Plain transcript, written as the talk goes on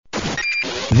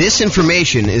This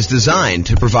information is designed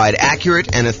to provide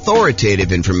accurate and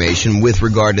authoritative information with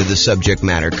regard to the subject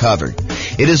matter covered.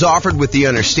 It is offered with the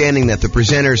understanding that the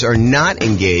presenters are not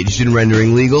engaged in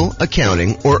rendering legal,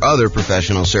 accounting, or other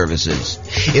professional services.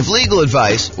 If legal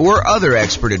advice or other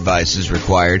expert advice is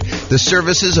required, the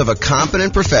services of a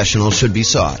competent professional should be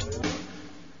sought.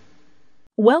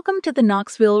 Welcome to the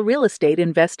Knoxville Real Estate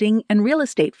Investing and Real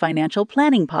Estate Financial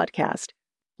Planning Podcast.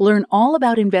 Learn all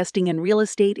about investing in real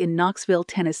estate in Knoxville,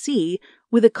 Tennessee,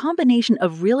 with a combination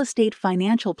of real estate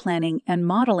financial planning and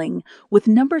modeling with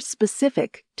numbers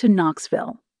specific to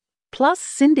Knoxville. Plus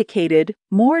syndicated,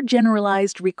 more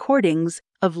generalized recordings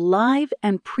of live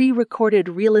and pre-recorded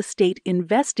real estate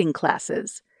investing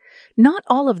classes, not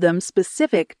all of them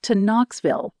specific to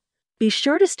Knoxville. Be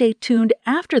sure to stay tuned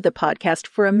after the podcast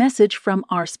for a message from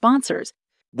our sponsors.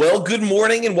 Well, good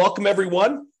morning and welcome,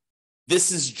 everyone.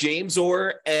 This is James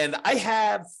Orr, and I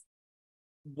have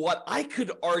what I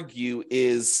could argue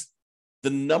is the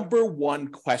number one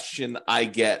question I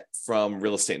get from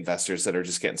real estate investors that are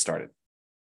just getting started.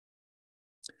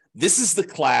 This is the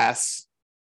class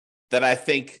that I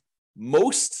think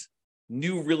most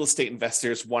new real estate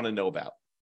investors want to know about.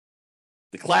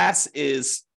 The class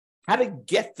is how to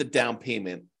get the down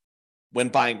payment when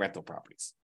buying rental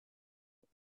properties.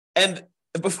 And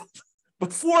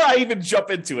before I even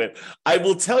jump into it, I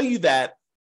will tell you that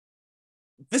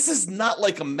this is not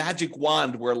like a magic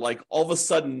wand where like all of a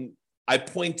sudden I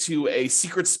point to a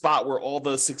secret spot where all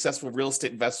the successful real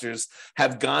estate investors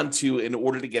have gone to in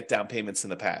order to get down payments in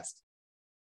the past.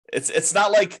 It's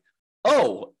not like,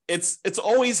 oh, it's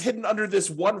always hidden under this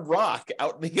one rock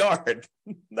out in the yard.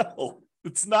 No,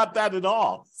 it's not that at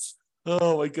all.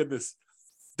 Oh my goodness.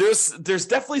 There's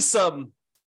definitely some,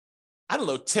 I don't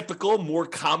know, typical, more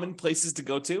common places to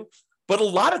go to. But a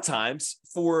lot of times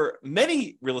for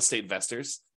many real estate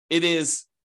investors, it is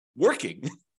working.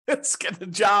 It's getting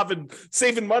a job and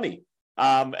saving money.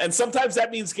 And sometimes that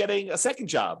means getting a second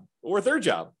job or a third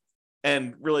job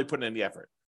and really putting in the effort.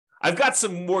 I've got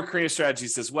some more creative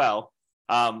strategies as well,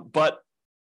 but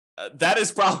that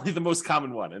is probably the most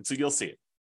common one. And so you'll see it.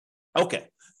 Okay.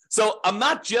 So I'm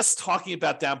not just talking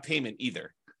about down payment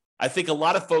either. I think a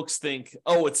lot of folks think,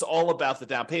 oh, it's all about the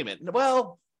down payment.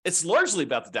 Well, it's largely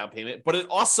about the down payment, but it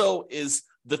also is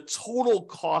the total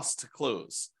cost to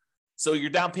close. So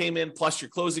your down payment plus your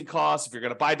closing costs, if you're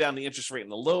going to buy down the interest rate in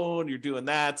the loan, you're doing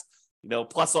that,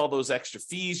 plus all those extra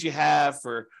fees you have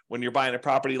for when you're buying a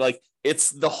property. Like it's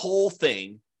the whole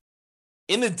thing.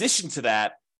 In addition to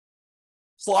that,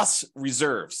 plus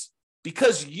reserves,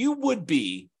 because you would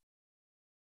be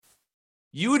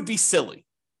silly.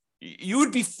 You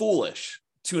would be foolish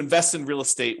to invest in real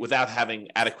estate without having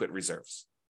adequate reserves.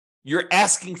 You're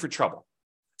asking for trouble.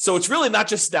 So it's really not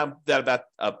just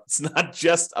it's not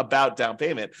just about down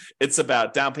payment. It's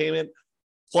about down payment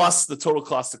plus the total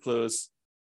cost to close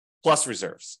plus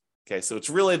reserves. Okay, so it's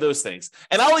really those things.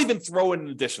 And I'll even throw in an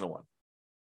additional one.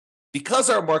 Because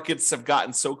our markets have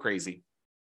gotten so crazy,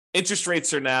 interest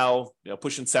rates are now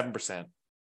pushing 7%.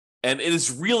 And it is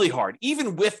really hard,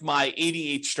 even with my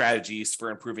 88 strategies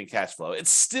for improving cash flow. It's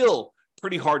still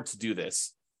pretty hard to do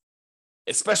this,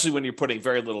 especially when you're putting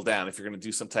very little down. If you're going to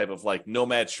do some type of like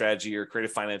nomad strategy or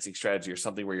creative financing strategy or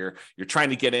something where you're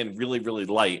trying to get in really, really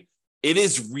light, it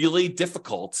is really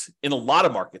difficult in a lot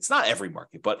of markets, not every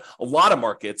market, but a lot of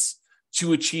markets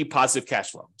to achieve positive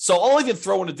cash flow. So I'll even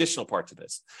throw an additional part to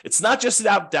this. It's not just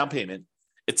about down payment.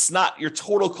 It's not your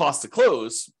total cost to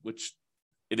close, which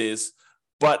it is,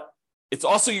 but it's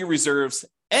also your reserves.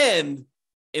 And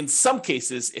in some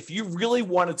cases, if you really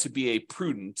wanted to be a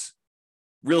prudent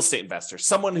real estate investor,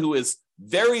 someone who is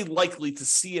very likely to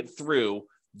see it through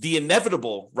the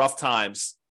inevitable rough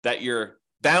times that you're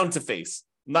bound to face.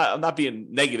 I'm not being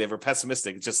negative or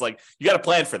pessimistic. It's just like, you got to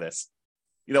plan for this.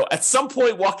 At some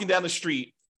point walking down the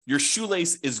street, your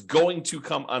shoelace is going to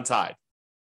come untied.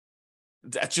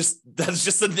 That's just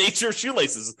the nature of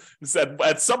shoelaces.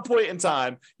 At some point in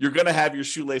time, you're going to have your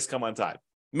shoelace come untied.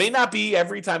 May not be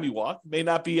every time you walk, may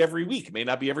not be every week, may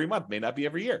not be every month, may not be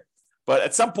every year. But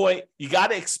at some point, you got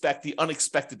to expect the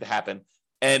unexpected to happen.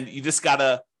 And you just got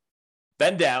to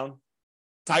bend down,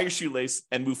 tie your shoelace,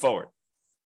 and move forward.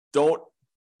 Don't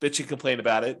bitch and complain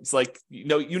about it. It's like,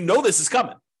 this is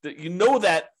coming. You know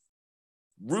that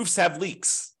roofs have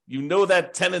leaks. You know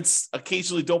that tenants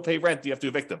occasionally don't pay rent. You have to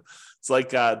evict them. It's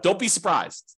like, don't be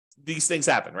surprised. These things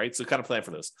happen, right? So kind of plan for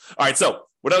those. All right. So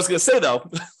what I was going to say, though,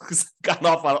 because I've gotten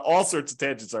off on all sorts of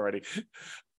tangents already,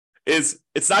 is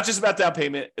it's not just about down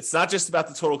payment. It's not just about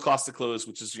the total cost to close,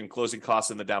 which is your closing costs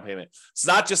and the down payment. It's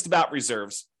not just about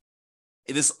reserves.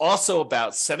 It is also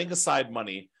about setting aside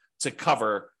money to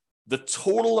cover the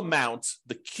total amount,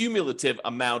 the cumulative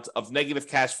amount of negative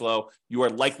cash flow you are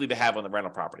likely to have on the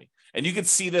rental property. And you can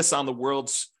see this on the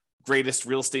world's greatest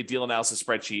real estate deal analysis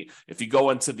spreadsheet. If you go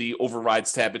into the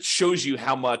overrides tab, it shows you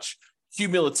how much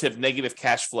cumulative negative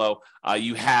cash flow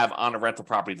you have on a rental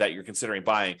property that you're considering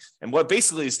buying. And what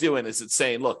basically it's doing is it's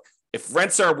saying, look, if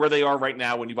rents are where they are right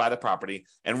now when you buy the property,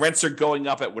 and rents are going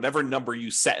up at whatever number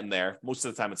you set in there, most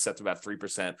of the time it's set to about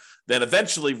 3%, then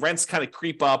eventually rents kind of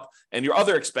creep up, and your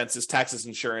other expenses, taxes,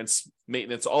 insurance,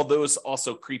 maintenance, all those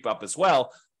also creep up as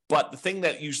well. But the thing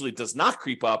that usually does not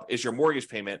creep up is your mortgage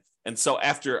payment. And so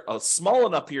after a small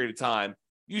enough period of time,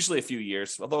 usually a few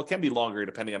years, although it can be longer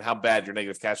depending on how bad your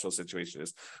negative cash flow situation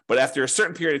is, but after a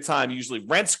certain period of time, usually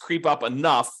rents creep up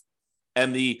enough,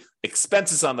 and the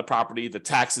expenses on the property, the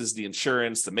taxes, the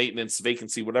insurance, the maintenance,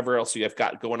 vacancy, whatever else you have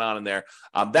got going on in there,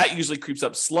 that usually creeps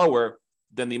up slower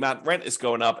than the amount rent is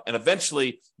going up. And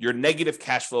eventually your negative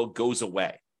cash flow goes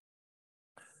away.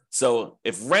 So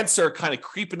if rents are kind of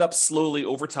creeping up slowly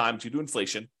over time due to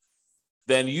inflation,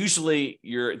 then usually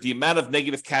the amount of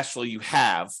negative cash flow you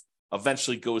have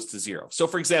eventually goes to zero. So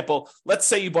for example, let's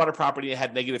say you bought a property and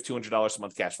had negative $200 a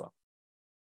month cash flow.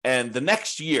 And the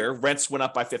next year, rents went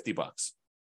up by $50.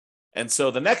 And so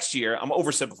the next year, I'm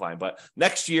oversimplifying, but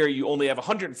next year you only have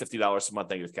 $150 a month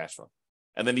negative cash flow.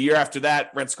 And then the year after that,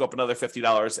 rents go up another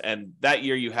 $50. And that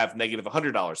year you have negative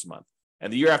 $100 a month.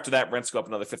 And the year after that, rents go up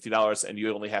another $50 and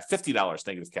you only have $50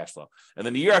 negative cash flow. And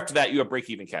then the year after that, you have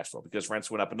break-even cash flow because rents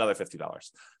went up another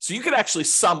 $50. So you could actually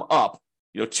sum up,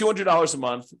 $200 a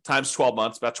month times 12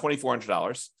 months, about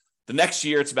 $2,400. The next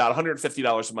year, it's about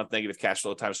 $150 a month negative cash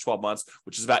flow times 12 months,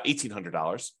 which is about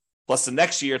 $1,800. Plus the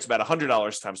next year, it's about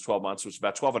 $100 times 12 months, which is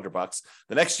about $1,200.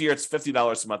 The next year, it's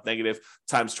 $50 a month negative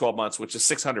times 12 months, which is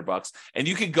 $600. And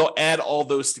you can go add all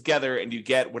those together and you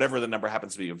get whatever the number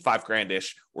happens to be,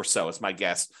 $5,000-ish or so. It's my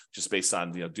guess, just based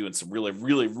on doing some really,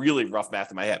 really, really rough math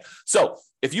in my head. So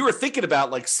if you were thinking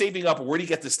about like saving up, where do you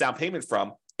get this down payment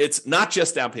from? It's not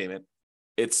just down payment.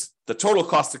 It's the total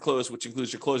cost to close, which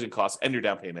includes your closing costs and your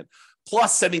down payment,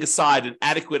 plus setting aside an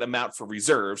adequate amount for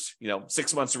reserves,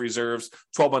 6 months of reserves,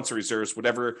 12 months of reserves,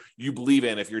 whatever you believe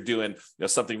in. If you're doing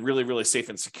something really, really safe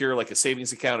and secure, like a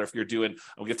savings account, or if you're doing,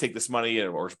 I'm going to take this money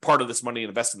or part of this money and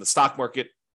invest in the stock market.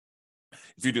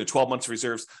 If you're doing 12 months of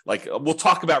reserves, like we'll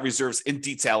talk about reserves in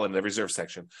detail in the reserve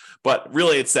section, but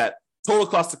really it's that total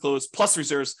cost to close plus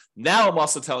reserves. Now I'm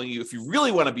also telling you, if you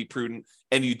really want to be prudent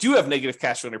and you do have negative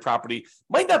cash flow on your property,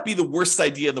 might not be the worst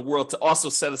idea in the world to also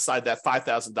set aside that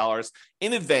 $5,000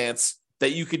 in advance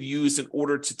that you could use in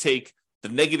order to take the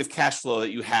negative cash flow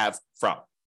that you have from.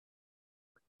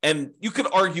 And you could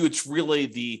argue it's really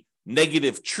the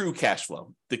negative true cash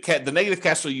flow, the negative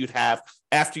cash flow you'd have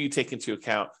after you take into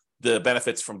account the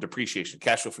benefits from depreciation,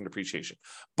 cash flow from depreciation.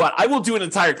 But I will do an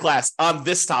entire class on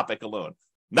this topic alone.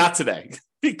 Not today,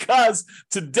 because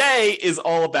today is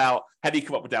all about how do you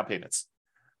come up with down payments.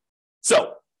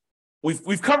 So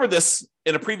we've covered this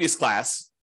in a previous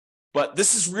class, but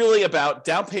this is really about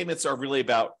down payments are really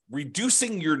about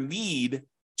reducing your need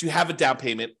to have a down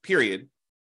payment, period.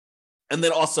 And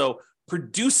then also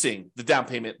producing the down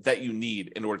payment that you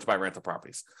need in order to buy rental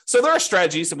properties. So there are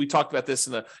strategies, and we talked about this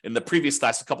in the previous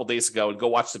class a couple of days ago, and go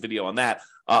watch the video on that,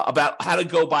 about how to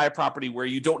go buy a property where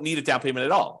you don't need a down payment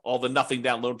at all the nothing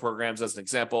down loan programs as an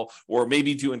example, or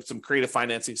maybe doing some creative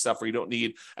financing stuff where you don't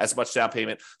need as much down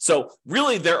payment. So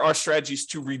really there are strategies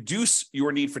to reduce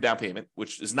your need for down payment,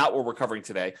 which is not what we're covering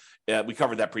today. We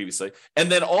covered that previously. And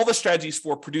then all the strategies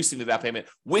for producing the down payment,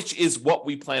 which is what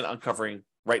we plan on covering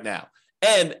right now.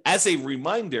 And as a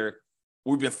reminder,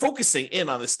 we've been focusing in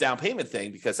on this down payment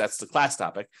thing because that's the class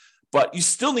topic, but you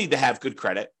still need to have good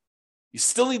credit. You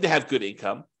still need to have good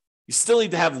income. You still need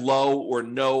to have low or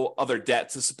no other debt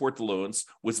to support the loans,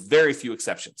 with very few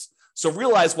exceptions. So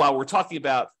realize, while we're talking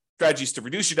about strategies to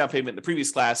reduce your down payment in the previous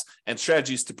class and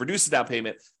strategies to produce a down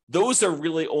payment, those are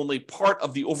really only part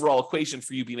of the overall equation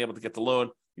for you being able to get the loan.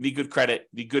 You need good credit,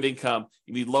 you need good income,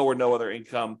 you need low or no other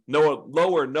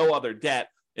debt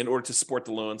in order to support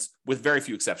the loans, with very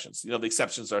few exceptions. The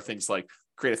exceptions are things like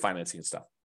creative financing and stuff.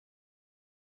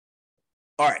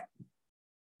 All right.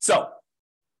 So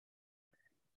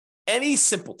any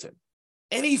simpleton,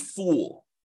 any fool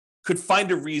could find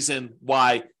a reason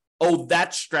why,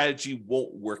 that strategy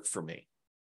won't work for me.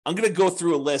 I'm going to go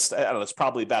through a list. I don't know, it's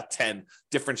probably about 10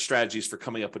 different strategies for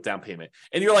coming up with down payment.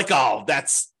 And you're like,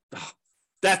 that's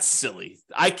silly.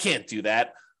 I can't do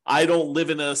that. I don't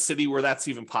live in a city where that's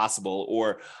even possible,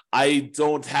 or I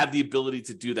don't have the ability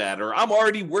to do that, or I'm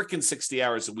already working 60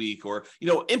 hours a week, or,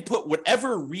 input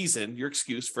whatever reason, your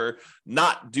excuse for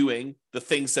not doing the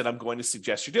things that I'm going to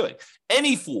suggest you're doing.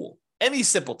 Any fool, Any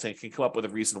simpleton can come up with a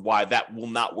reason why that will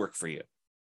not work for you.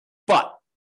 But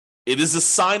it is a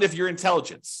sign of your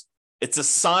intelligence. It's a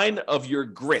sign of your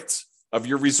grit, of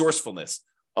your resourcefulness,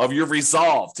 of your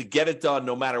resolve to get it done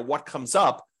no matter what comes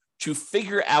up, to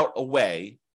figure out a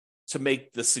way to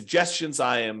make the suggestions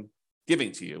I am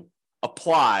giving to you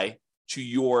apply to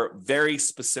your very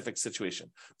specific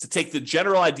situation. To take the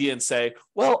general idea and say,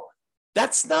 well,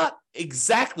 that's not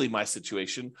exactly my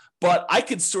situation, but I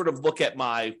could sort of look at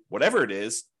my whatever it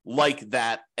is like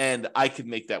that, and I could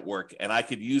make that work, and I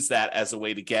could use that as a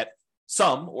way to get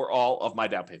some or all of my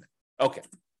down payment. Okay.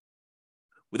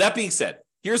 With that being said,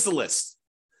 here's the list.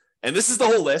 And this is the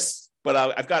whole list, but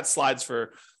I've got slides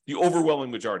for the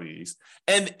overwhelming majority of these.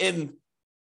 And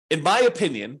in my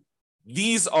opinion,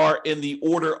 these are in the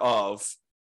order of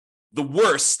the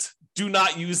worst. Do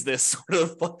not use this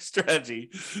sort of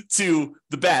strategy to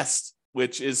the best,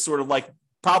 which is sort of like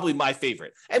probably my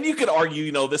favorite. And you could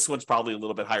argue, this one's probably a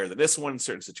little bit higher than this one in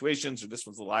certain situations, or this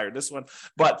one's a little higher than this one.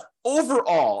 But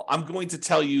overall, I'm going to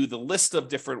tell you the list of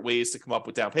different ways to come up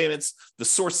with down payments, the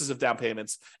sources of down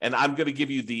payments, and I'm going to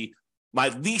give you my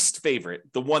least favorite,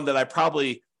 the one that I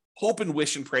probably hope and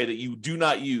wish and pray that you do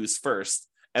not use first.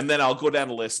 And then I'll go down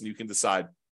the list and you can decide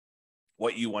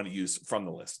what you want to use from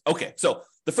the list. Okay, so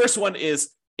the first one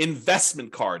is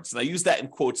investment cards. And I use that in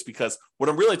quotes because what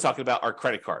I'm really talking about are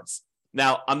credit cards.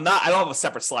 Now, I don't have a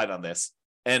separate slide on this,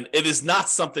 and it is not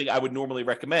something I would normally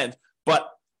recommend, but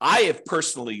I have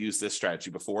personally used this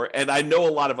strategy before, and I know a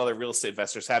lot of other real estate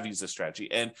investors have used this strategy,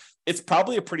 and it's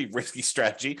probably a pretty risky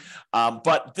strategy,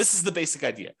 but this is the basic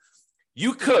idea.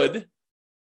 You could,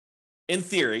 in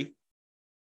theory,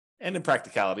 and in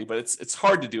practicality, but it's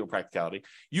hard to do in practicality,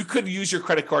 you could use your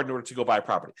credit card in order to go buy a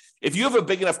property. If you have a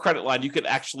big enough credit line, you could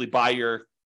actually buy your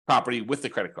property with the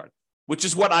credit card, which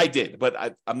is what I did,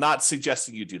 but I'm not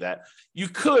suggesting you do that. You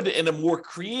could, in a more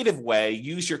creative way,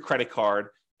 use your credit card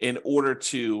in order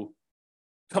to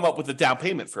come up with a down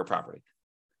payment for a property.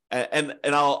 And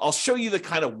I'll show you the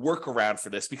kind of workaround for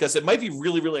this, because it might be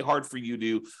really, really hard for you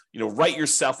to, write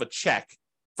yourself a check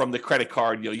from the credit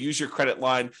card. Use your credit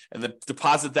line and then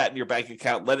deposit that in your bank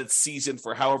account, let it season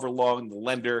for however long the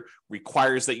lender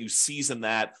requires that you season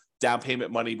that down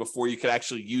payment money before you could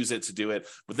actually use it to do it.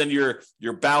 But then your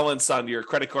balance on your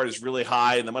credit card is really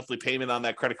high and the monthly payment on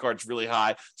that credit card is really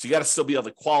high. So you got to still be able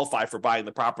to qualify for buying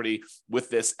the property with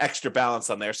this extra balance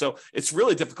on there. So it's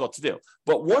really difficult to do.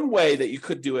 But one way that you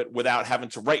could do it without having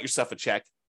to write yourself a check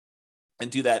and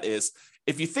do that is,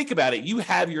 if you think about it, you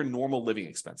have your normal living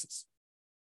expenses.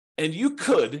 And you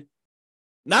could,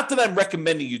 not that I'm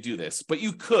recommending you do this, but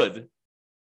you could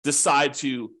decide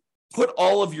to put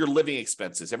all of your living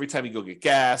expenses, every time you go get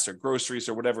gas or groceries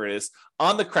or whatever it is,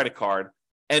 on the credit card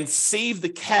and save the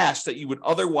cash that you would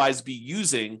otherwise be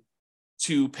using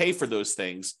to pay for those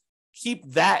things.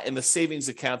 Keep that in the savings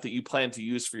account that you plan to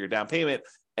use for your down payment,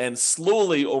 and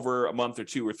slowly over a month or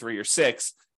 2 or 3 or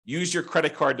 6, use your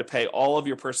credit card to pay all of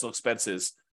your personal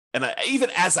expenses. And even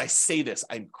as I say this,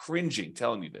 I'm cringing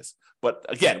telling you this. But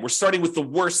again, we're starting with the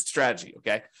worst strategy,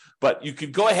 okay? But you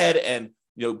could go ahead and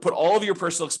put all of your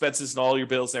personal expenses and all your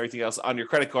bills and everything else on your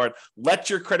credit card. Let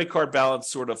your credit card balance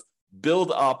sort of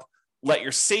build up. Let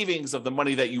your savings of the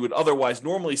money that you would otherwise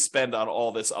normally spend on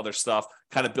all this other stuff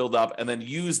kind of build up, and then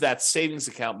use that savings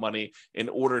account money in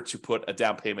order to put a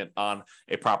down payment on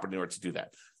a property in order to do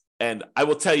that. And I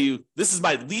will tell you, this is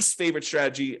my least favorite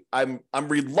strategy. I'm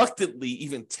reluctantly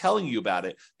even telling you about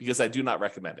it because I do not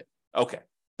recommend it. Okay,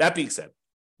 that being said,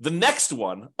 the next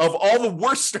one of all the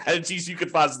worst strategies you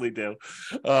could possibly do,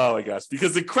 oh my gosh,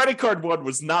 because the credit card one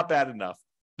was not bad enough.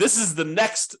 This is the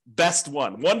next best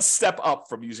one step up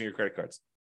from using your credit cards.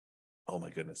 Oh my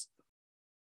goodness.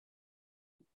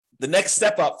 The next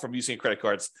step up from using your credit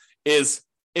cards is,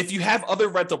 if you have other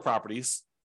rental properties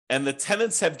and the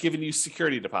tenants have given you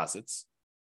security deposits,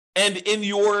 and in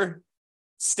your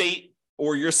state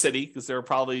or your city, because there are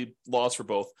probably laws for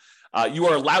both, you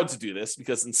are allowed to do this,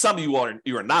 because in some you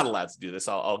are not allowed to do this.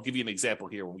 I'll give you an example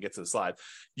here when we get to the slide.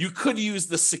 You could use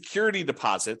the security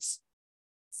deposits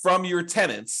from your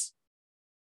tenants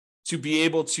to be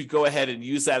able to go ahead and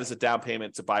use that as a down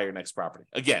payment to buy your next property.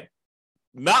 Again,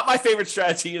 not my favorite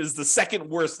strategy. It is the second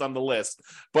worst on the list,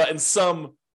 but in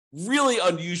some really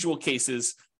unusual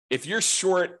cases, if you're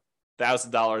short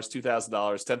 $1,000, $2,000,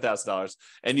 $10,000,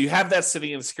 and you have that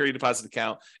sitting in a security deposit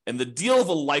account, and the deal of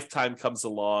a lifetime comes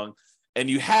along, and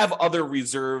you have other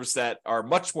reserves that are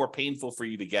much more painful for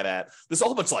you to get at. There's a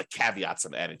whole bunch of like caveats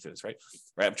I'm adding to this, right?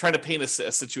 I'm trying to paint a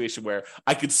situation where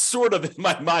I could sort of in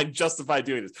my mind justify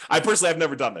doing this. I personally have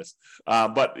never done this,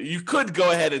 but you could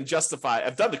go ahead and justify.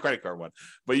 I've done the credit card one,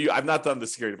 but I've not done the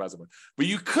security deposit one. But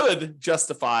you could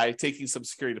justify taking some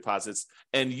security deposits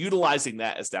and utilizing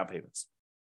that as down payments.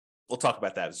 We'll talk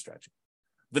about that as a strategy.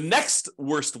 The next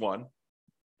worst one,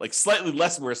 like slightly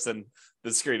less worse than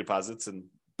the security deposits and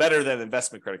better than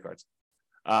investment credit cards,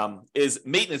 is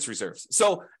maintenance reserves.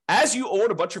 So as you own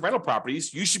a bunch of rental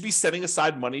properties, you should be setting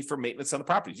aside money for maintenance on the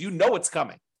properties. You know it's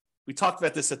coming. We talked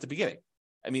about this at the beginning.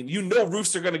 I mean, you know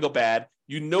roofs are going to go bad.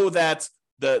 You know that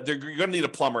you're going to need a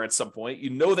plumber at some point. You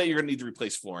know that you're going to need to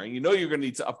replace flooring. You know you're going to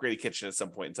need to upgrade a kitchen at some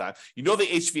point in time. You know the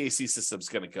HVAC system's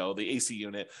going to go, the AC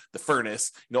unit, the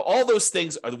furnace. You know all those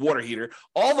things are the water heater.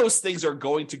 All those things are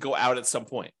going to go out at some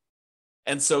point.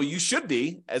 And so you should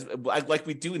be, like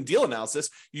we do in deal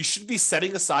analysis, you should be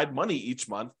setting aside money each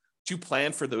month to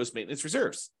plan for those maintenance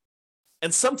reserves.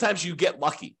 And sometimes you get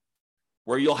lucky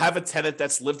where you'll have a tenant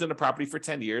that's lived in a property for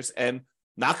 10 years and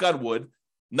knock on wood,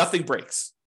 nothing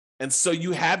breaks. And so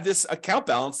you have this account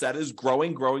balance that is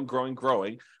growing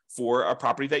for a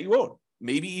property that you own.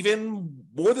 Maybe even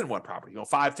more than one property,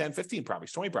 5, 10, 15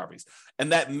 properties, 20 properties.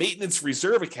 And that maintenance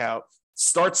reserve account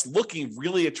starts looking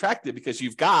really attractive because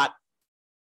you've got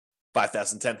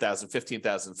 $5,000, $10,000,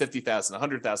 $15,000,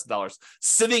 $50,000, $100,000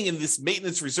 sitting in this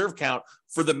maintenance reserve account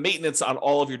for the maintenance on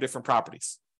all of your different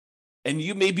properties. And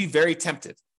you may be very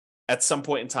tempted at some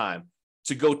point in time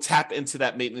to go tap into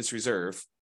that maintenance reserve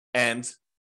and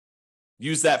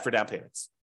use that for down payments.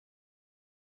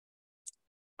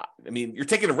 I mean, you're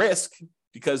taking a risk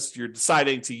because you're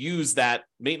deciding to use that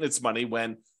maintenance money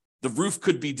when the roof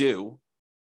could be due.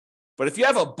 But if you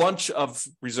have a bunch of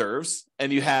reserves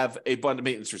and you have a bunch of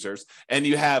maintenance reserves and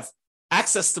you have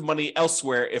access to money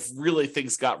elsewhere, if really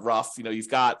things got rough, you've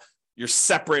got your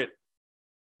separate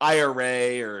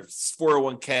IRA or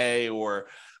 401k, or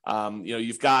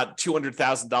you've got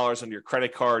 $200,000 on your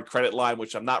credit line,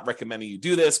 which I'm not recommending you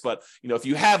do this, but if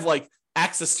you have like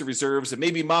access to reserves and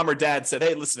maybe mom or dad said,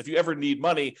 hey, listen, if you ever need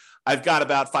money, I've got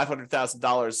about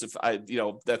 $500,000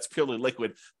 if that's purely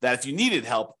liquid, that if you needed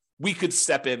help, we could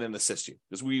step in and assist you,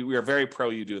 because we are very pro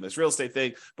you doing this real estate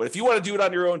thing. But if you want to do it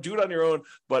on your own, do it on your own.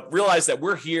 But realize that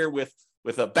we're here with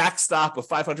a backstop of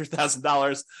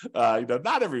 $500,000.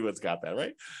 Not everyone's got that,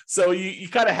 right? So you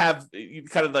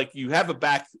have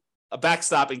a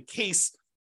backstop in case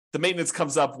the maintenance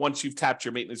comes up once you've tapped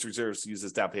your maintenance reserves to use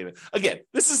as down payment. Again,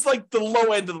 this is like the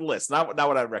low end of the list, not what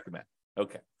I would recommend.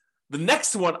 Okay. The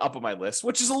next one up on my list,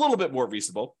 which is a little bit more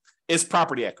reasonable, is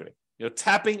property equity.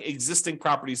 Tapping existing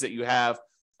properties that you have,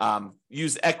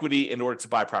 use equity in order to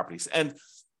buy properties. And,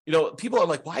 people are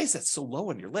like, why is that so low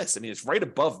on your list? I mean, it's right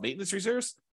above maintenance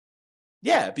reserves.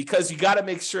 Yeah, because you got to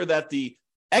make sure that the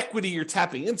equity you're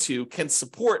tapping into can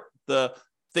support the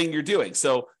thing you're doing.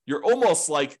 So you're almost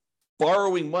like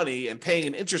borrowing money and paying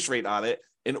an interest rate on it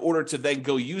in order to then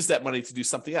go use that money to do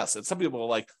something else. And some people are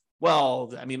like,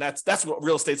 well, I mean, that's what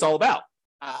real estate's all about.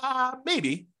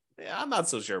 Maybe. Yeah, I'm not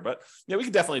so sure, but we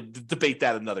can definitely debate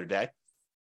that another day.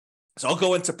 So I'll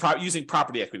go into using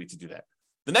property equity to do that.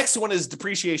 The next one is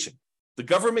depreciation. The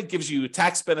government gives you a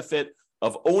tax benefit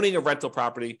of owning a rental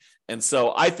property. And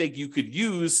so I think you could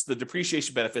use the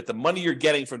depreciation benefit, the money you're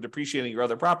getting from depreciating your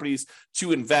other properties,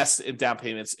 to invest in down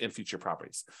payments in future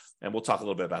properties. And we'll talk a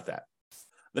little bit about that.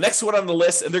 The next one on the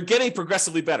list, and they're getting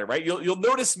progressively better, right? You'll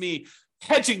notice me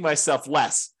hedging myself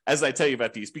less as I tell you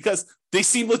about these because they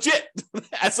seem legit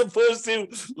as opposed to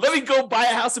let me go buy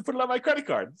a house and put it on my credit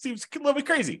card. It seems a little bit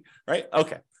crazy, right?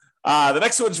 Okay. The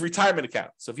next one is retirement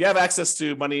account. So if you have access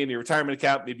to money in your retirement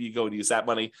account, maybe you go and use that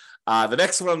money. The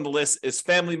next one on the list is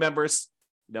family members.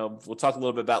 We'll talk a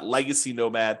little bit about legacy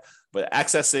nomad, but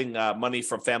accessing money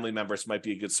from family members might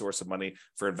be a good source of money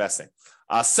for investing.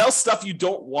 Sell stuff you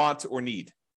don't want or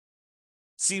need.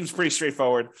 Seems pretty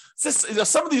straightforward.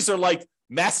 Some of these are like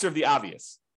master of the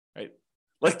obvious, right?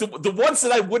 Like the ones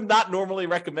that I would not normally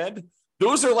recommend,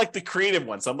 those are like the creative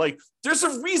ones. I'm like, there's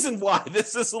a reason why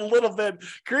this is a little bit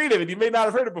creative and you may not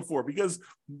have heard it before because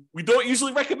we don't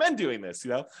usually recommend doing this,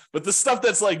 But the stuff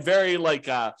that's like very like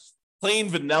plain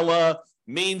vanilla,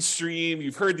 mainstream,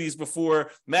 you've heard these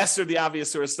before, master of the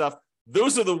obvious sort of stuff.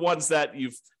 Those are the ones that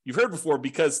you've heard before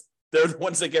because they're the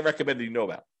ones that get recommended you know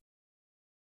about.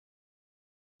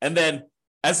 And then,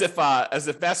 as if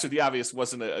master of the obvious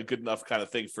wasn't a good enough kind of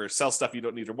thing for sell stuff you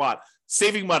don't need or want,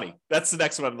 saving money. That's the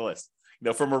next one on the list.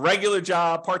 From a regular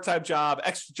job, part-time job,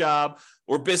 extra job,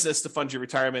 or business to fund your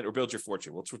retirement or build your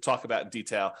fortune, which we'll talk about in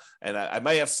detail. And I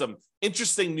might have some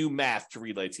interesting new math to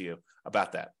relay to you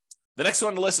about that. The next one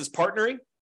on the list is partnering,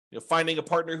 finding a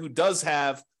partner who does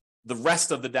have the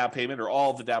rest of the down payment or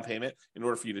all of the down payment in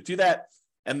order for you to do that.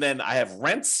 And then I have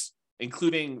rents,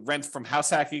 including rent from house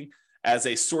hacking as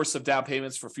a source of down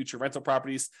payments for future rental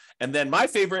properties. And then my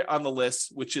favorite on the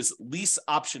list, which is lease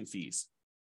option fees.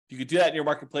 You could do that in your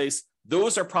marketplace.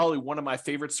 Those are probably one of my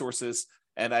favorite sources,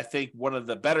 and I think one of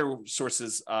the better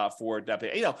sources for down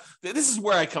payment. This is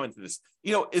where I come into this.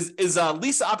 Is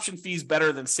lease option fees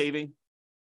better than saving?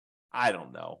 I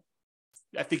don't know.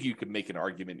 I think you could make an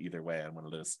argument either way on one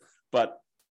of those, but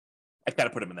I kind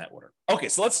of put them in that order. Okay,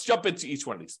 so let's jump into each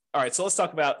one of these. All right, so let's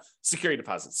talk about security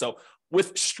deposits. So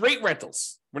with straight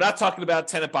rentals, we're not talking about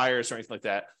tenant buyers or anything like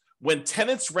that. When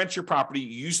tenants rent your property,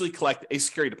 you usually collect a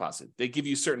security deposit. They give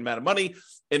you a certain amount of money.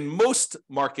 In most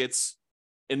markets,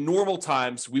 in normal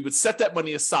times, we would set that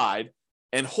money aside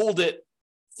and hold it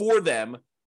for them,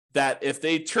 that if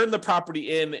they turn the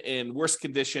property in worse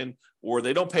condition or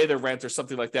they don't pay their rent or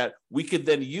something like that, we could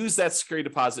then use that security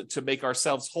deposit to make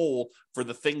ourselves whole for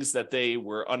the things that they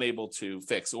were unable to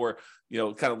fix. Or,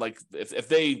 kind of like if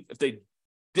they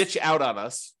ditch out on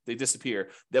us, they disappear,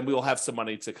 then we will have some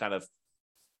money to kind of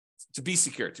to be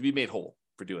secure, to be made whole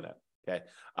for doing that. Okay.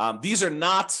 These are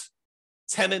not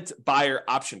tenant buyer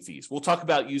option fees. We'll talk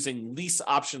about using lease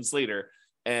options later.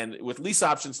 And with lease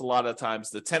options, a lot of times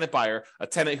the tenant buyer, a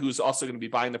tenant who's also going to be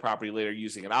buying the property later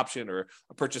using an option or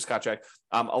a purchase contract,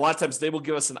 a lot of times they will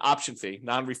give us an option fee,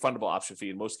 non-refundable option fee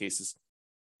in most cases,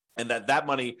 and that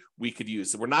money we could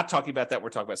use. So we're not talking about that. We're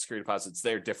talking about security deposits.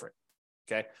 They're different.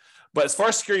 Okay. But as far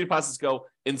as security deposits go,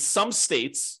 in some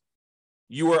states,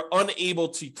 you are unable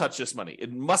to touch this money.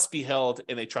 It must be held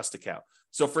in a trust account.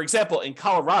 So for example, in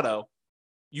Colorado,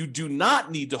 you do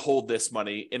not need to hold this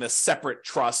money in a separate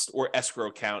trust or escrow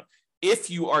account if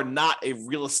you are not a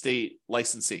real estate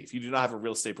licensee. If you do not have a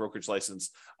real estate brokerage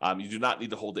license, you do not need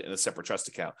to hold it in a separate trust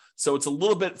account. So it's a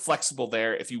little bit flexible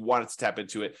there if you wanted to tap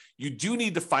into it. You do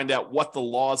need to find out what the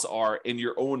laws are in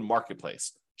your own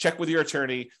marketplace. Check with your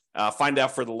attorney, find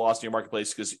out for the laws in your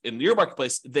marketplace, because in your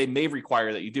marketplace, they may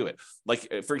require that you do it.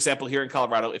 Like, for example, here in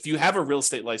Colorado, if you have a real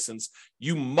estate license,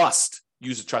 you must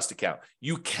use a trust account.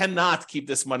 You cannot keep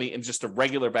this money in just a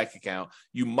regular bank account.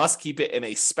 You must keep it in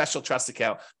a special trust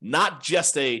account, not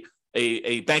just a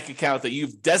bank account that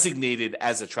you've designated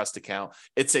as a trust account.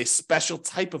 It's a special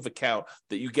type of account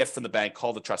that you get from the bank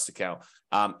called a trust account,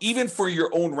 even for your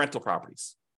own rental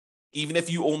properties, even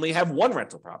if you only have one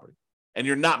rental property and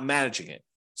you're not managing it.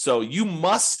 So you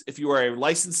must, if you are a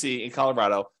licensee in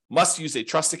Colorado, must use a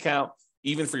trust account,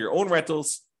 even for your own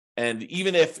rentals. And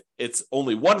even if it's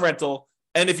only one rental,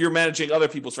 and if you're managing other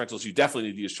people's rentals, you definitely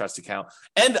need to use trust account.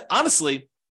 And honestly,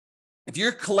 if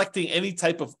you're collecting any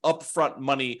type of upfront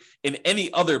money in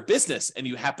any other business and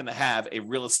you happen to have a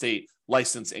real estate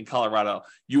license in Colorado,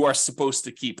 you are supposed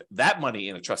to keep that money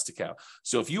in a trust account.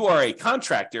 So if you are a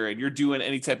contractor and you're doing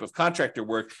any type of contractor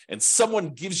work and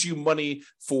someone gives you money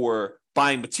for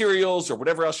buying materials or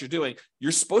whatever else you're doing,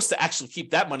 you're supposed to actually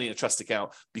keep that money in a trust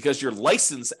account, because your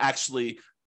license actually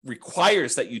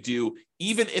requires that you do,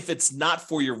 even if it's not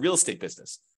for your real estate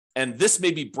business. And this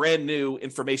may be brand new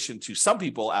information to some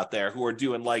people out there who are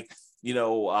doing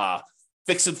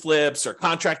fix and flips or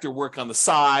contractor work on the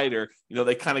side, or,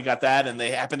 they kind of got that and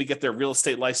they happen to get their real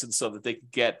estate license so that they can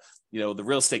get, the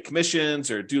real estate commissions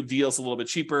or do deals a little bit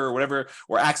cheaper or whatever,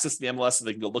 or access to the MLS so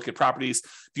they can go look at properties.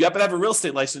 If you happen to have a real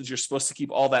estate license, you're supposed to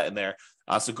keep all that in there.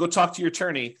 So go talk to your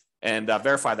attorney and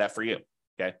verify that for you.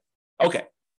 Okay.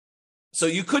 So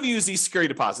you could use these security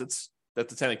deposits that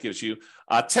the tenant gives you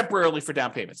temporarily for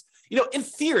down payments. In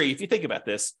theory, if you think about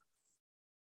this,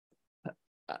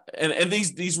 and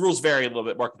these rules vary a little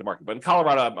bit market to market, but in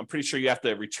Colorado, I'm pretty sure you have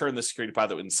to return the security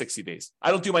deposit within 60 days.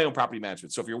 I don't do my own property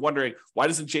management. So if you're wondering, why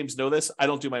doesn't James know this? I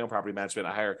don't do my own property management.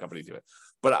 I hire a company to do it.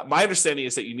 But my understanding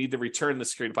is that you need to return the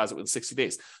security deposit within 60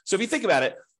 days. So if you think about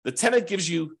it, the tenant gives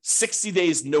you 60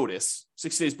 days notice,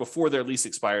 60 days before their lease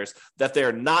expires, that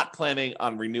they're not planning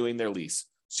on renewing their lease.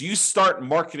 So you start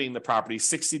marketing the property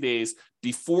 60 days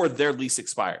before their lease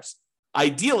expires.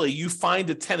 Ideally, you find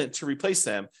a tenant to replace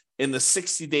them in the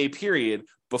 60-day period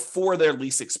before their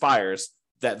lease expires,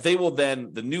 that they will then,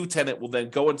 the new tenant will then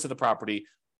go into the property,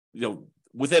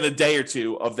 within a day or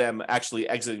two of them actually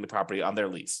exiting the property on their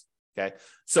lease. Okay.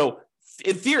 So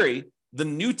in theory, the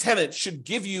new tenant should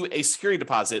give you a security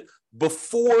deposit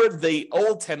before the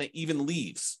old tenant even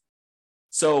leaves.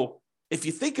 So if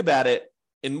you think about it,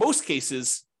 in most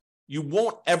cases, you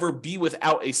won't ever be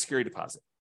without a security deposit,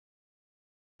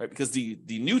 right? Because the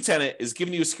new tenant is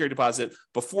giving you a security deposit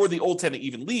before the old tenant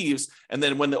even leaves. And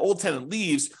then when the old tenant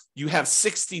leaves, you have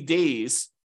 60 days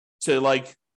to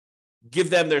give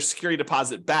them their security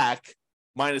deposit back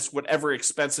minus whatever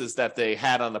expenses that they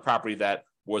had on the property that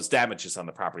was damages on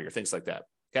the property or things like that.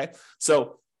 Okay.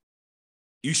 So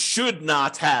you should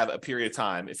not have a period of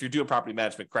time, if you're doing property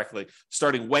management correctly,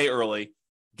 starting way early,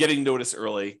 getting notice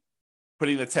early,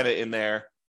 putting the tenant in there,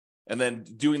 and then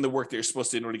doing the work that you're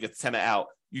supposed to in order to get the tenant out.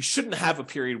 You shouldn't have a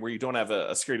period where you don't have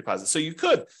a security deposit. So you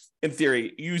could, in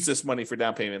theory, use this money for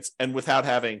down payments and without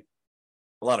having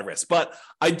a lot of risk. But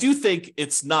I do think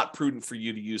it's not prudent for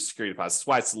you to use security deposits. That's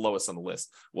why it's the lowest on the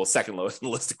list. Well, second lowest on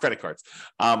the list of credit cards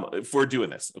for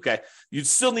doing this, okay? You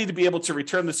still need to be able to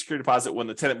return the security deposit when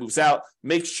the tenant moves out.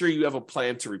 Make sure you have a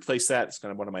plan to replace that. It's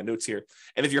kind of one of my notes here.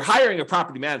 And if you're hiring a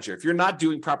property manager, if you're not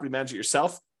doing property management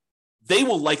yourself, they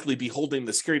will likely be holding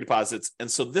the security deposits. And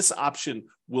so this option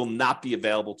will not be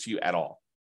available to you at all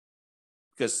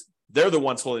because they're the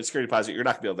ones holding the security deposit. You're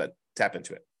not going to be able to tap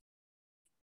into it.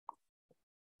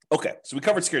 Okay, so we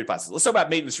covered security deposits. Let's talk about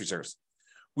maintenance reserves.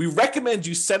 We recommend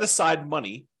you set aside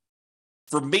money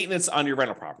for maintenance on your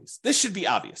rental properties. This should be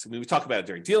obvious. I mean, we talk about it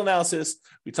during deal analysis.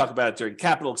 We talk about it during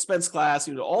capital expense class.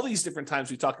 All these different times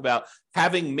we talk about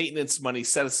having maintenance money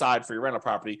set aside for your rental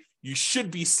property. You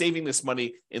should be saving this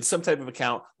money in some type of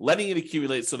account, letting it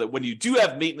accumulate so that when you do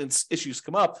have maintenance issues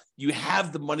come up, you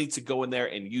have the money to go in there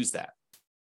and use that.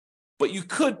 But you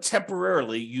could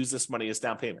temporarily use this money as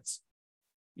down payments.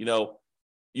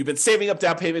 You've been saving up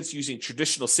down payments using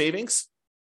traditional savings,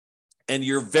 and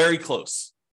you're very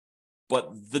close.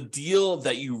 But the deal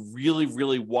that you really,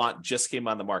 really want just came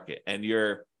on the market, and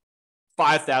you're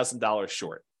 $5,000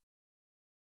 short.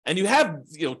 And you have,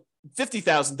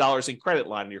 $50,000 in credit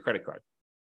line in your credit card,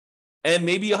 and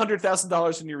maybe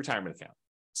 $100,000 in your retirement account.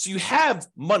 So you have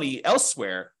money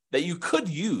elsewhere that you could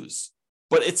use,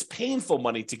 but it's painful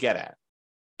money to get at.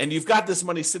 And you've got this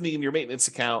money sitting in your maintenance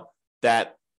account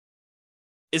that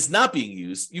is not being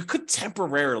used. You could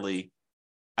temporarily,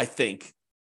 I think,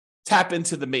 tap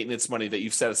into the maintenance money that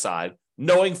you've set aside,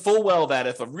 knowing full well that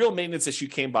if a real maintenance issue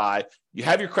came by, you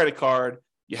have your credit card,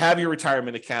 you have your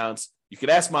retirement accounts, you could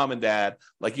ask mom and dad,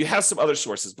 like you have some other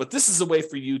sources, but this is a way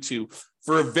for you to,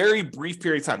 for a very brief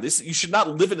period of time, you should not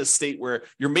live in a state where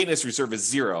your maintenance reserve is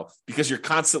zero because you're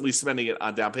constantly spending it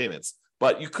on down payments,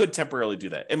 but you could temporarily do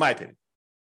that, in my opinion.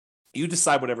 You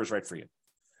decide whatever's right for you.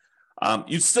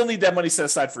 You still need that money set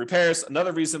aside for repairs.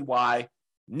 Another reason why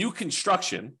new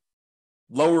construction,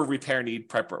 lower repair need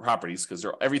properties, because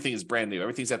everything is brand new,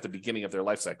 everything's at the beginning of their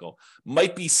life cycle,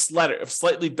 might be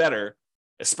slightly better,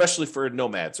 especially for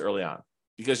nomads early on,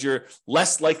 because you're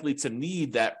less likely to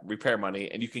need that repair money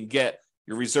and you can get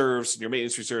your reserves and your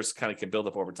maintenance reserves kind of can build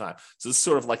up over time. So this is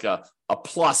sort of like a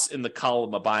plus in the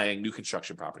column of buying new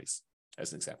construction properties,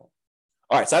 as an example.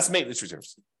 All right, so that's maintenance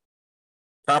reserves.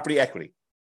 Property equity.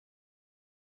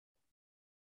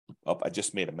 Oh, I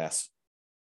just made a mess.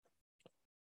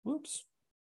 Whoops.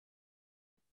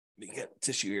 Let me get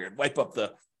tissue here and wipe up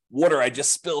the water I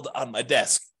just spilled on my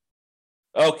desk.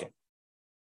 Okay.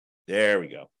 There we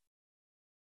go.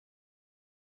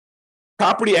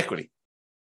 Property equity.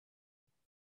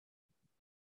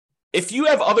 If you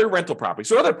have other rental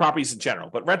properties, or other properties in general,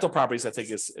 but rental properties I think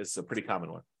is a pretty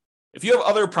common one. If you have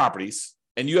other properties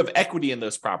and you have equity in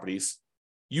those properties,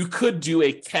 you could do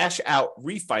a cash out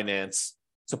refinance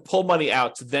to pull money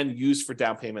out to then use for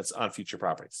down payments on future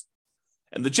properties.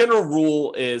 And the general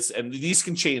rule is, and these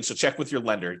can change, so check with your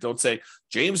lender. Don't say,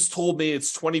 James told me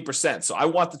it's 20%, so I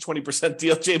want the 20%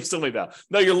 deal James told me about.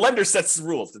 No, your lender sets the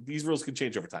rules. These rules can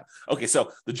change over time. Okay,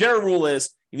 so the general rule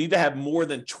is you need to have more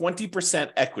than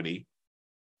 20% equity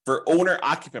for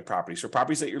owner-occupant properties, for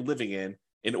properties that you're living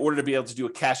in order to be able to do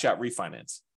a cash-out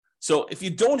refinance. So if you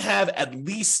don't have at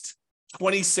least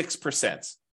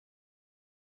 26%,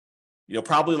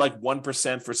 probably like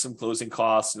 1% for some closing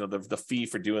costs, the fee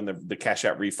for doing the cash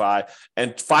out refi,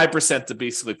 and 5% to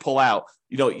basically pull out,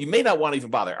 you may not want to even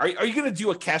bother. Are you going to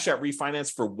do a cash out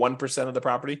refinance for 1% of the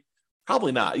property?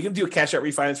 Probably not. You're going to do a cash out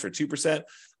refinance for 2%.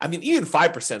 I mean, even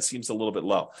 5% seems a little bit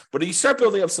low, but if you start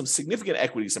building up some significant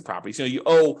equities in properties, you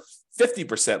owe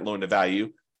 50% loan to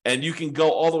value and you can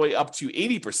go all the way up to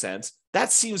 80%.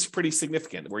 That seems pretty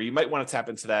significant where you might want to tap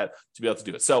into that to be able to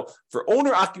do it. So for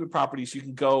owner occupant properties, you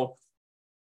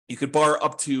could borrow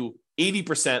up to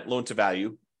 80% loan to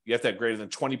value. You have to have greater than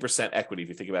 20% equity if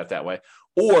you think about it that way.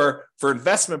 Or for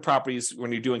investment properties,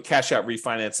 when you're doing cash out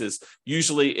refinances,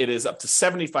 usually it is up to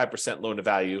 75% loan to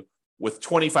value with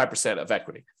 25% of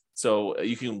equity. So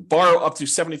you can borrow up to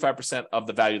 75% of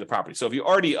the value of the property. So if you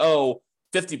already owe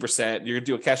 50%, you're going to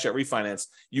do a cash out refinance,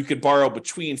 you could borrow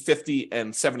between 50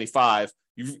 and 75.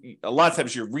 A lot of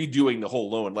times you're redoing the whole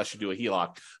loan unless you do a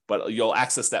HELOC, but you'll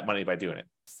access that money by doing it.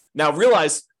 Now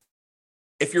realize,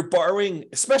 if you're borrowing,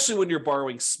 especially when you're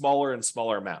borrowing smaller and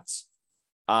smaller amounts,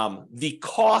 the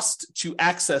cost to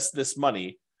access this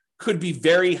money could be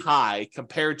very high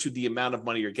compared to the amount of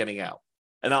money you're getting out.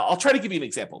 And I'll try to give you an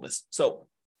example of this. So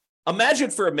imagine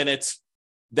for a minute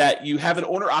that you have an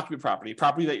owner-occupant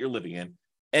property that you're living in,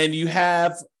 and you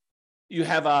have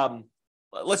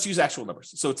let's use actual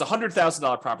numbers. So it's a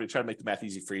 $100,000 property, try to make the math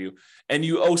easy for you, and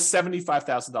you owe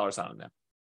 $75,000 on it now.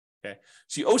 Okay,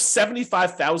 so you owe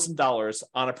 $75,000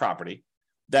 on a property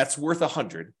that's worth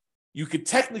 $100,000. You could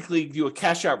technically do a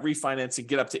cash out refinance and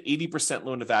get up to 80%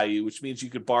 loan to value, which means you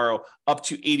could borrow up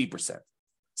to 80%.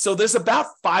 So there's about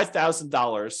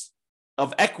 $5,000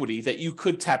 of equity that you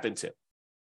could tap into.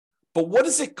 But what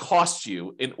does it cost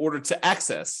you in order to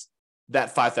access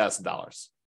that $5,000?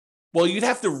 Well, you'd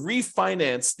have to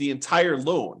refinance the entire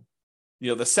loan.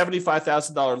 The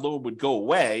 $75,000 loan would go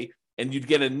away and you'd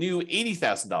get a new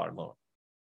 $80,000 loan.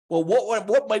 Well,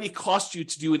 what might it cost you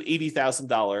to do an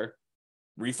 $80,000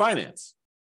 refinance?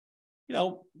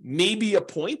 Maybe a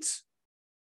point.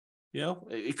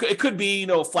 It could be,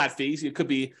 flat fees. It could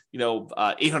be, $800,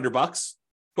 $1,200,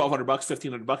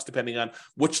 $1,500, depending on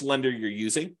which lender you're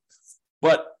using.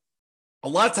 But a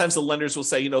lot of times the lenders will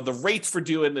say, the rate for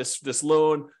doing this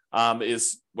loan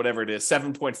is whatever it is,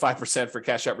 7.5% for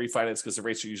cash out refinance, because the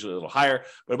rates are usually a little higher,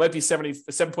 but it might be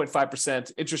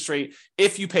 7.5% interest rate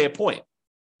if you pay a point.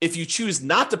 If you choose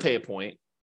not to pay a point,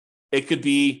 it could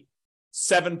be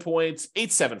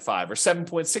 7.875 or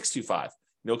 7.625.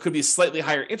 It could be a slightly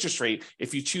higher interest rate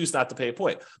if you choose not to pay a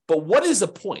point. But what is a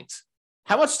point?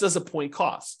 How much does a point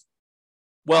cost?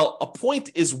 Well, a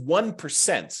point is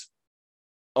 1%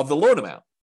 of the loan amount.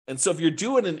 And so if you're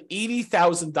doing an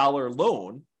 $80,000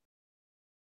 loan,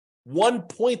 1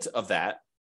 point of that,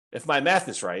 if my math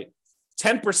is right,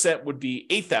 10% would be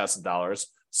 $8,000.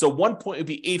 So 1 point would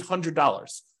be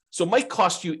 $800. So it might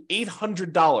cost you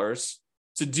 $800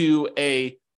 to do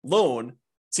a loan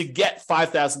to get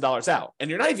 $5,000 out. And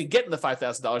you're not even getting the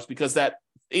 $5,000 because that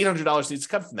 $800 needs to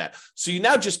come from that. So you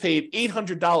now just paid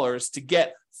 $800 to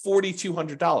get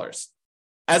 $4,200.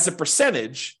 As a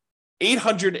percentage,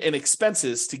 $800 in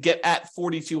expenses to get at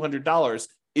 $4,200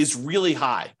 is really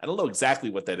high. I don't know exactly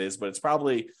what that is, but it's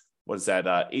probably,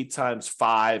 8 times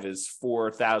 5 is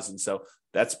 4,000. So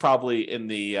that's probably in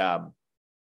the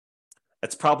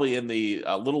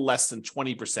little less than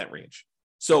 20% range.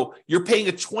 So you're paying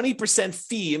a 20%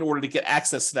 fee in order to get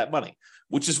access to that money,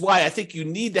 which is why I think you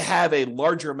need to have a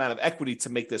larger amount of equity to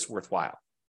make this worthwhile.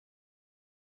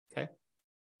 Okay.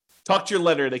 Talk to your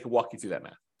lender. They can walk you through that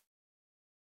math.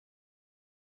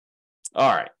 All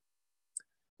right.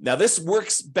 Now, this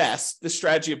works best. This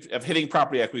strategy of hitting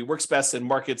property equity works best in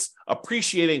markets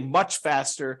appreciating much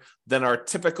faster than our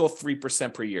typical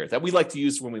 3% per year that we like to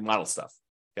use when we model stuff.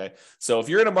 Okay. So if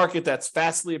you're in a market that's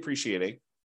fastly appreciating,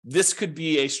 this could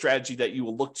be a strategy that you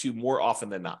will look to more often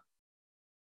than not.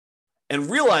 And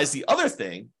realize the other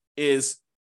thing is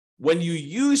when you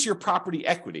use your property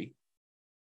equity,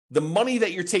 the money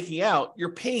that you're taking out,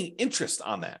 you're paying interest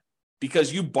on that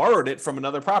because you borrowed it from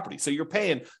another property. So you're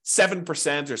paying 7%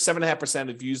 or 7.5%,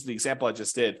 if you use the example I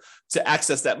just did, to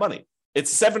access that money.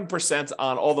 It's 7%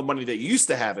 on all the money that you used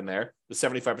to have in there, the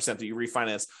 75% that you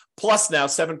refinanced, plus now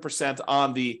 7%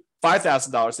 on the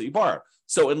 $5,000 that you borrowed.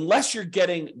 So unless you're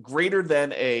getting greater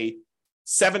than a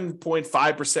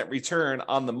 7.5% return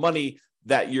on the money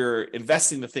that you're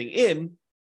investing the thing in,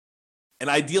 and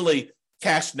ideally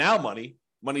cash now money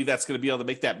that's going to be able to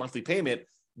make that monthly payment,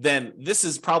 then this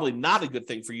is probably not a good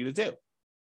thing for you to do.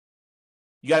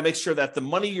 You got to make sure that the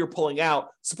money you're pulling out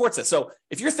supports it. So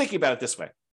if you're thinking about it this way,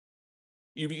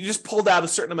 you just pulled out a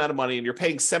certain amount of money and you're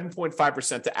paying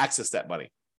 7.5% to access that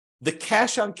money. The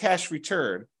cash on cash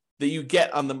return that you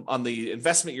get on the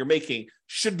investment you're making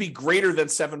should be greater than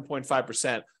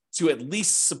 7.5% to at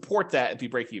least support that and be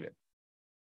break even.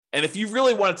 And if you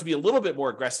really want it to be a little bit more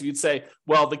aggressive, you'd say,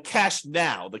 well, the cash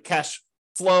now, the cash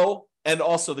flow, and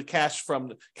also the cash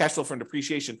flow from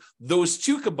depreciation, those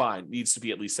two combined needs to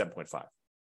be at least 7.5.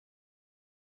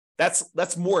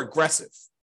 That's more aggressive,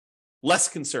 less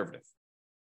conservative.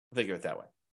 Think of it that way.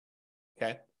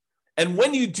 Okay. And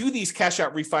when you do these cash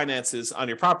out refinances on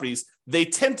your properties, they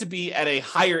tend to be at a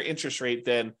higher interest rate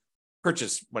than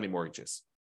purchase money mortgages.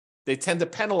 They tend to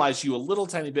penalize you a little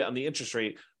tiny bit on the interest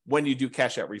rate when you do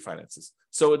cash out refinances.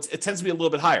 So it tends to be a little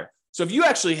bit higher. So if you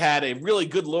actually had a really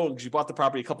good loan because you bought the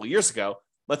property a couple of years ago,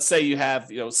 let's say you have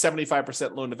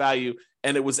 75% loan to value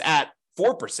and it was at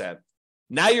 4%.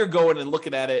 Now you're going and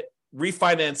looking at it,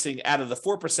 refinancing out of the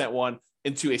 4% one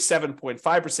into a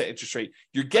 7.5% interest rate.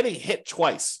 You're getting hit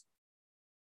twice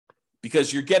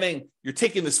because you're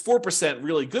taking this 4%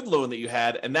 really good loan that you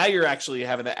had, and now you're actually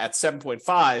having it at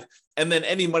 7.5, and then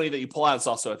any money that you pull out is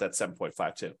also at that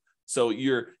 7.5 too. So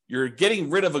you're getting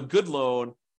rid of a good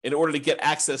loan in order to get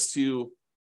access to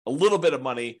a little bit of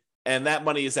money, and that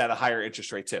money is at a higher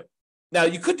interest rate too. Now,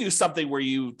 you could do something where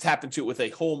you tap into it with a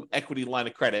home equity line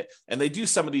of credit, and they do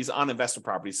some of these on investment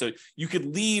properties. So you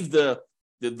could leave the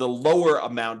lower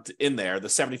amount in there, the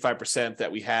 75%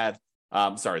 that we had.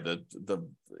 Because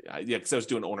I was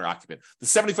doing owner occupant. The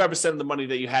 75% of the money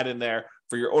that you had in there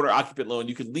for your owner occupant loan,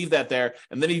 you could leave that there,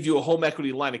 and then you do a home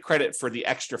equity line of credit for the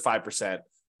extra 5%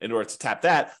 in order to tap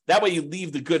that. That way you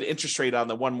leave the good interest rate on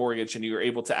the one mortgage and you're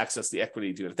able to access the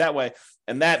equity to do it that way.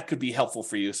 And that could be helpful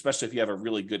for you, especially if you have a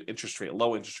really good interest rate,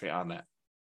 low interest rate on that.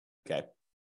 Okay.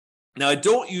 Now, I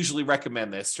don't usually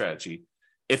recommend this strategy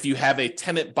if you have a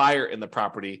tenant buyer in the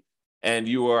property and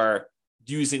you are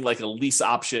using like a lease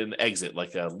option exit,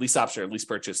 like a lease option or lease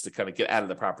purchase to kind of get out of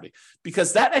the property,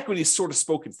 because that equity is sort of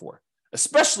spoken for,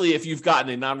 especially if you've gotten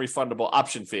a non-refundable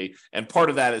option fee and part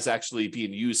of that is actually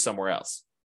being used somewhere else.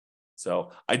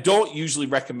 So I don't usually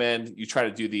recommend you try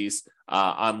to do these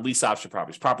on lease option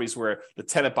properties where the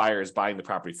tenant buyer is buying the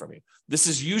property from you. This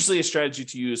is usually a strategy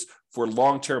to use for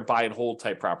long-term buy and hold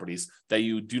type properties that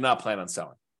you do not plan on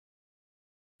selling.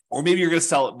 Or maybe you're going to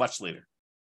sell it much later.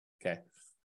 Okay.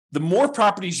 The more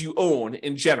properties you own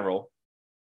in general,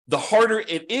 the harder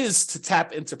it is to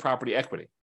tap into property equity.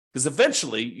 Because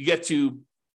eventually you get to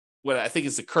what I think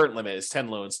is the current limit is 10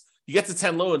 loans. You get to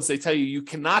 10 loans, they tell you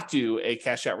cannot do a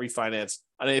cash out refinance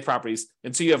on any properties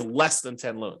until you have less than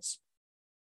 10 loans.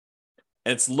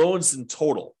 And it's loans in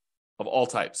total of all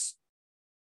types.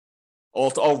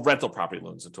 All rental property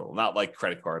loans in total, not like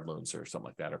credit card loans or something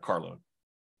like that, or car loan.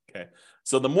 Okay.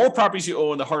 So the more properties you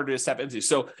own, the harder it is to tap into.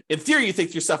 So in theory, you think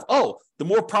to yourself, oh, the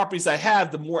more properties I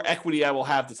have, the more equity I will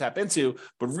have to tap into.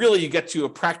 But really, you get to a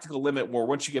practical limit where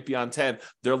once you get beyond 10,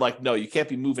 they're like, no, you can't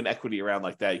be moving equity around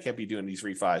like that. You can't be doing these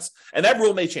refis. And that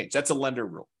rule may change. That's a lender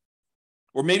rule.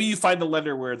 Or maybe you find a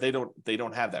lender where they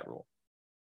don't have that rule.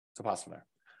 It's a possible there.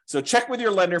 So check with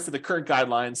your lender for the current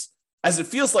guidelines, as it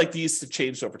feels like these have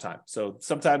changed over time. So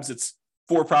sometimes it's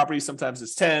 4 properties, sometimes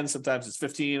it's 10, sometimes it's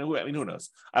 15. I mean, who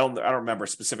knows? I don't remember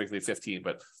specifically 15,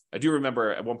 but I do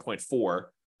remember at one point 4.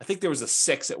 I think there was a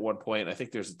 6 at one point. I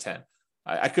think there's a 10.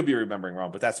 I could be remembering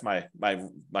wrong, but that's my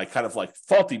kind of like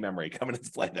faulty memory coming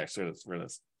into play next for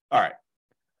this. All right.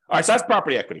 So that's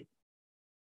property equity.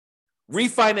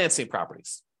 Refinancing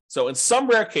properties. So in some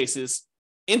rare cases,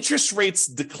 interest rates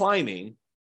declining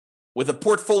with a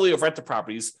portfolio of rental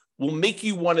properties will make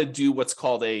you want to do what's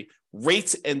called a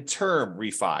rate and term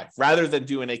refi rather than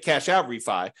doing a cash out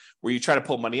refi where you try to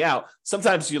pull money out.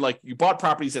 Sometimes you bought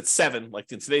properties at 7, like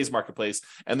in today's marketplace,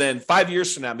 and then 5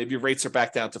 years from now, maybe your rates are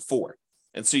back down to 4.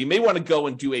 And so you may want to go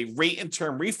and do a rate and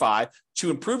term refi to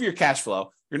improve your cash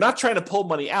flow. You're not trying to pull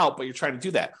money out, but you're trying to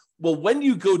do that. Well, when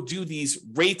you go do these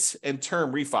rates and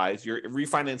term refis, you're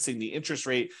refinancing the interest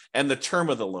rate and the term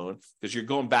of the loan because you're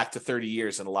going back to 30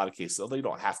 years in a lot of cases, although you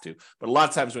don't have to. But a lot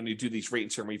of times when you do these rate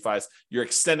and term refis, you're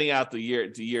extending out the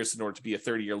years in order to be a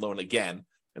 30-year loan again.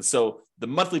 And so the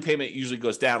monthly payment usually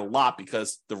goes down a lot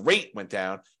because the rate went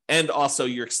down. And also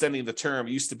you're extending the term.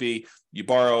 It used to be you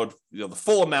borrowed the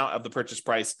full amount of the purchase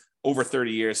price over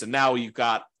 30 years. And now you've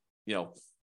got,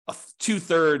 a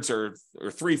 2/3 or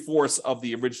 3/4 of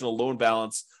the original loan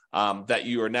balance that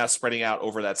you are now spreading out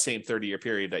over that same 30-year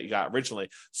period that you got originally.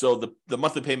 So the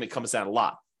monthly payment comes down a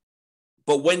lot.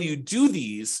 But when you do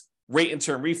these rate and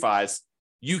term refis,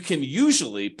 you can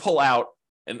usually pull out,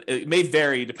 and it may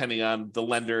vary depending on the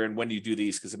lender and when you do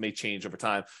these because it may change over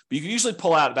time, but you can usually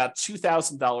pull out about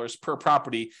 $2,000 per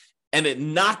property and it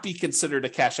not be considered a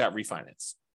cash out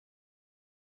refinance.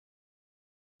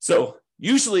 So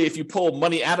usually, if you pull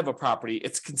money out of a property,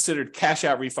 it's considered cash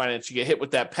out refinance. You get hit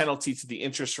with that penalty to the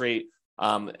interest rate,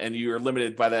 and you're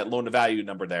limited by that loan to value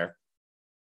number there.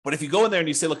 But if you go in there and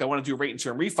you say, look, I want to do a rate and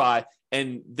term refi,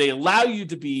 and they allow you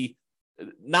to be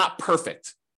not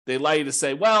perfect. They allow you to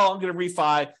say, well, I'm going to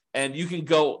refi, and you can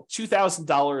go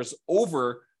 $2,000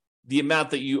 over the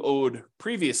amount that you owed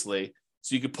previously.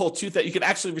 So you could you could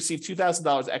actually receive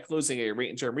 $2,000 at closing a rate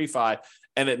and term refi,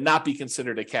 and it not be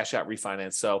considered a cash out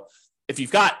refinance. So if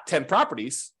you've got 10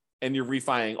 properties and you're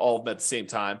refining all of them at the same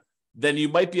time, then you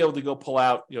might be able to go pull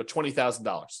out,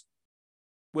 $20,000,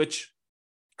 which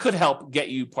could help get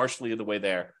you partially of the way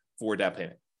there for down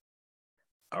payment.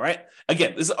 All right.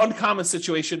 Again, this is an uncommon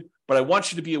situation, but I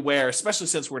want you to be aware, especially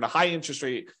since we're in a high interest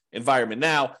rate environment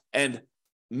now, and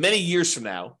many years from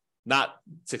now, not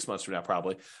 6 months from now,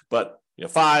 probably, but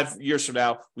 5 years from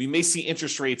now, we may see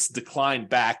interest rates decline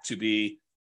back to be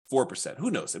 4%.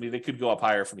 Who knows? I mean, they could go up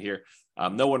higher from here.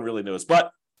 No one really knows.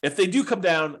 But if they do come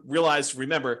down,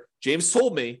 remember, James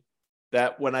told me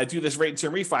that when I do this rate and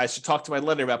term refi, I should talk to my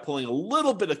lender about pulling a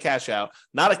little bit of cash out,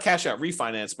 not a cash out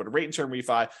refinance, but a rate and term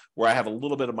refi where I have a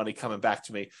little bit of money coming back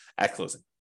to me at closing.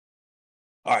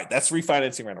 All right, that's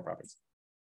refinancing rental properties.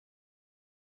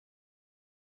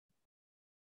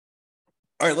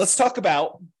 All right, let's talk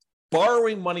about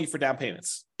borrowing money for down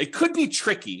payments. It could be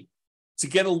tricky to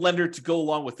get a lender to go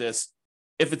along with this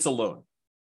if it's a loan,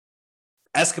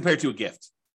 as compared to a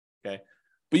gift, okay?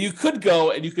 But you could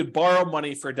go and you could borrow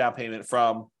money for a down payment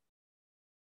from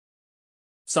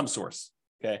some source,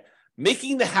 okay?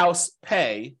 Making the house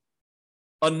pay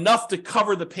enough to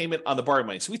cover the payment on the borrowed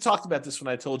money. So we talked about this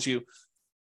when I told you,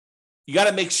 you got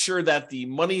to make sure that the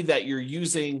money that you're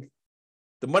using,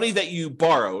 the money that you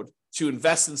borrowed to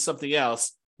invest in something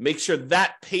else, make sure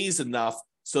that pays enough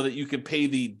so that you can pay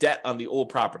the debt on the old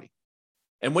property.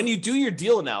 And when you do your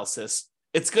deal analysis,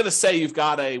 it's going to say you've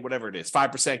got a, whatever it is,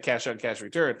 5% cash on cash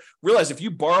return. Realize if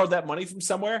you borrowed that money from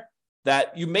somewhere,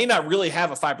 that you may not really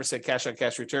have a 5% cash on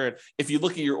cash return. If you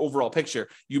look at your overall picture,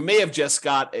 you may have just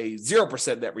got a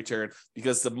 0% net return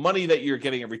because the money that you're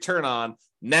getting a return on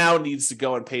now needs to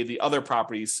go and pay the other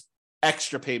property's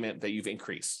extra payment that you've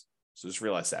increased. So just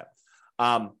realize that.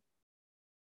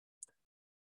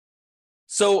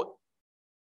 So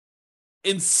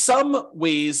in some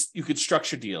ways, you could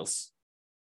structure deals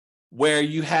where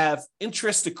you have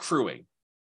interest accruing.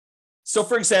 So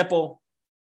for example,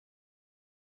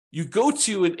 you go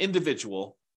to an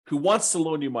individual who wants to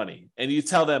loan you money and you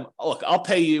tell them, oh, look, I'll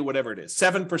pay you whatever it is,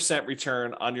 7%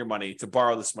 return on your money to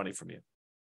borrow this money from you.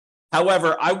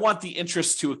 However, I want the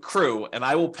interest to accrue and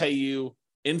I will pay you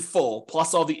in full,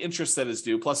 plus all the interest that is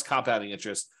due, plus compounding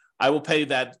interest. I will pay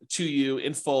that to you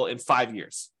in full in 5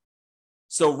 years.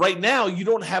 So right now, you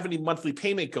don't have any monthly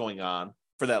payment going on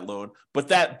for that loan, but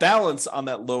that balance on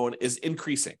that loan is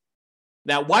increasing.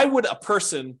 Now, why would a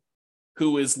person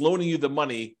who is loaning you the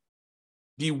money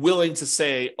be willing to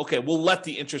say, okay, we'll let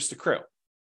the interest accrue?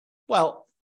 Well,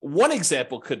 one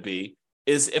example could be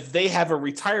is if they have a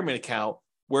retirement account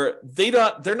where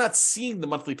they're not seeing the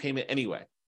monthly payment anyway.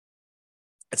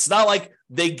 It's not like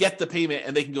they get the payment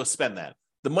and they can go spend that.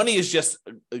 The money is just,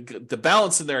 the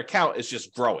balance in their account is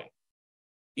just growing,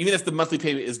 even if the monthly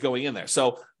payment is going in there.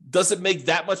 So does it make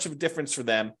that much of a difference for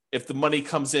them if the money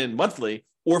comes in monthly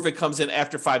or if it comes in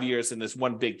after 5 years and there's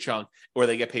one big chunk or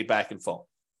they get paid back in full?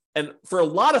 And for a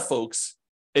lot of folks,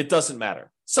 it doesn't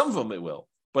matter. Some of them it will,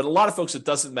 but a lot of folks, it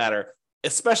doesn't matter,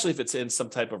 especially if it's in some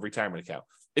type of retirement account.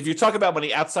 If you're talking about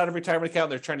money outside of retirement account,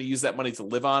 and they're trying to use that money to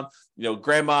live on. You know,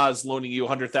 grandma is loaning you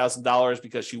 $100,000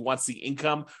 because she wants the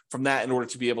income from that in order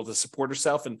to be able to support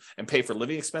herself and pay for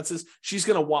living expenses. She's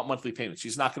going to want monthly payments.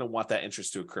 She's not going to want that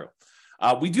interest to accrue.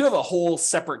 We do have a whole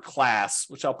separate class,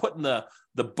 which I'll put in the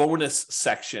bonus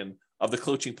section of the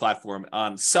coaching platform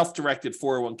on self-directed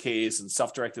 401ks and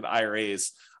self-directed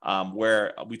IRAs,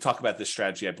 where we talk about this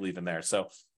strategy, I believe, in there. So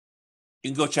you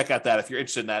can go check out that if you're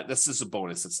interested in that. This is a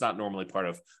bonus. It's not normally part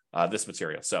of this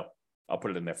material. So I'll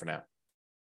put it in there for now.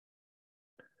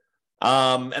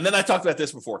 And then I talked about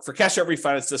this before. For cash out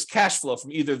refinance, does cash flow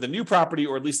from either the new property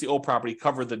or at least the old property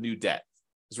cover the new debt?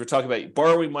 Because we're talking about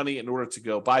borrowing money in order to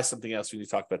go buy something else. We need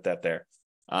to talk about that there.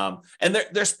 And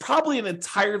there's probably an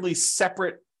entirely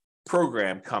separate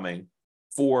program coming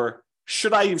for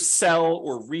should I sell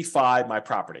or refi my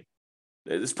property?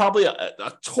 It's probably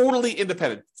a totally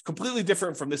independent, completely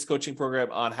different from this coaching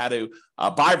program on how to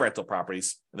buy rental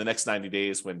properties in the next 90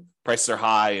 days when prices are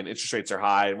high and interest rates are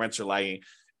high and rents are lagging.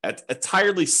 An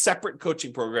entirely separate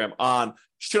coaching program on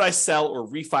should I sell or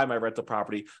refi my rental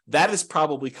property? That is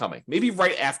probably coming, maybe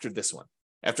right after this one.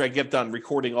 After I get done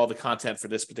recording all the content for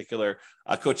this particular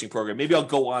coaching program, maybe I'll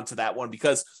go on to that one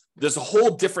because there's a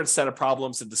whole different set of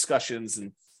problems and discussions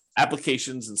and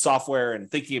applications and software and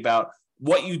thinking about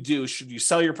what you do. Should you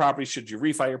sell your property? Should you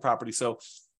refi your property? So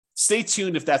stay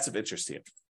tuned if that's of interest to you.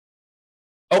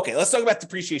 Okay, let's talk about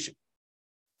depreciation.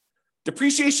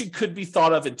 Depreciation could be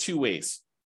thought of in two ways.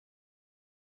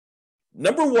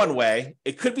 Number one way,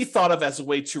 it could be thought of as a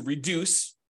way to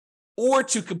reduce or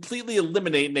to completely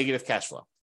eliminate negative cash flow.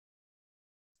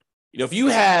 You know, if you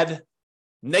had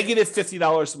negative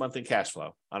 $50 a month in cash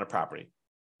flow on a property,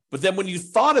 but then when you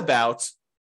thought about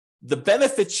the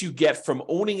benefits you get from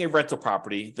owning a rental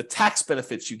property, the tax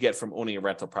benefits you get from owning a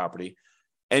rental property,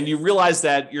 and you realize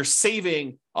that you're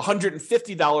saving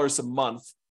 $150 a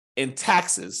month in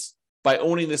taxes by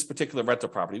owning this particular rental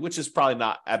property, which is probably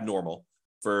not abnormal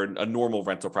for a normal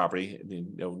rental property,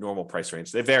 normal price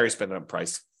range. They vary depending on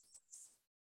price.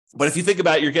 But if you think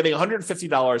about it, you're getting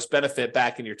 $150 benefit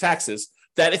back in your taxes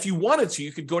that if you wanted to,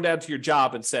 you could go down to your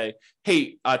job and say,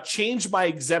 hey, change my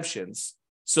exemptions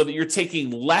so that you're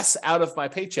taking less out of my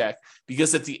paycheck,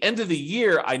 because at the end of the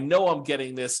year, I know I'm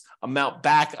getting this amount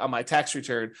back on my tax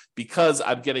return because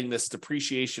I'm getting this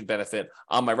depreciation benefit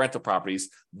on my rental properties.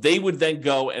 They would then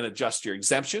go and adjust your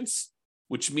exemptions,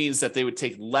 which means that they would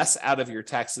take less out of your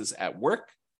taxes at work,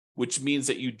 which means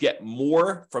that you'd get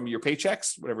more from your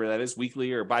paychecks, whatever that is,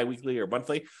 weekly or biweekly or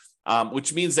monthly,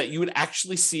 which means that you would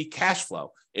actually see cash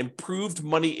flow, improved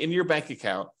money in your bank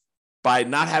account by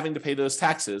not having to pay those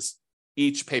taxes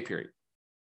each pay period.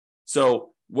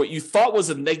 So what you thought was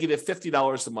a negative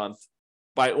 $50 a month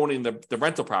by owning the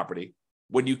rental property,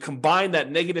 when you combine that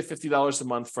negative $50 a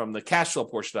month from the cash flow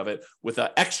portion of it with an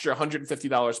extra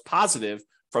 $150 positive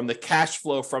from the cash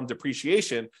flow from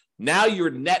depreciation, now you're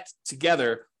net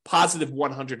together positive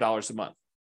 $100 a month.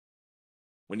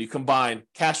 When you combine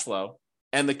cash flow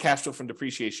and the cash flow from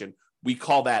depreciation, we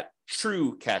call that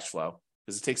true cash flow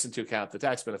because it takes into account the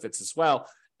tax benefits as well.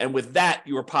 And with that,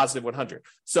 you are positive 100.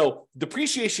 So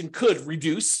depreciation could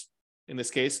reduce, in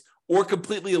this case, or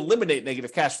completely eliminate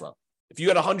negative cash flow. If you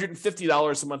had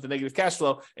 $150 a month of negative cash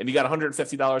flow and you got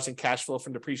 $150 in cash flow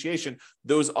from depreciation,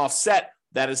 those offset.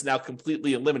 That is now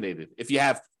completely eliminated. If you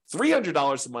have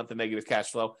 $300 a month in negative cash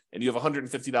flow and you have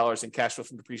 $150 in cash flow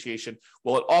from depreciation,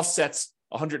 well, it offsets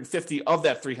 150 of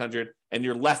that 300 and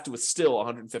you're left with still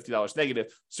 $150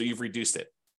 negative, so you've reduced it.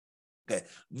 Okay,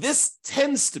 this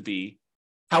tends to be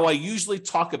how I usually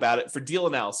talk about it for deal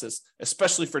analysis,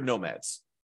 especially for nomads.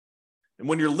 And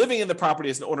when you're living in the property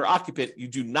as an owner-occupant, you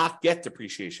do not get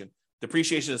depreciation.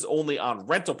 Depreciation is only on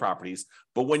rental properties,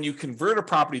 but when you convert a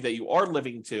property that you are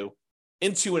living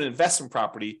into an investment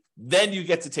property, then you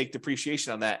get to take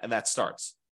depreciation on that, and that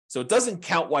starts. So it doesn't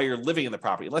count while you're living in the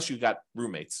property, unless you've got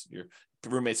roommates. Your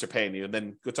roommates are paying you, and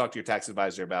then go talk to your tax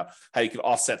advisor about how you can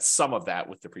offset some of that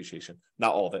with depreciation,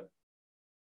 not all of it.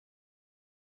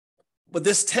 But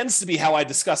this tends to be how I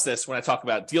discuss this when I talk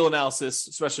about deal analysis,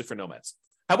 especially for nomads.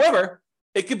 However,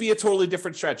 it could be a totally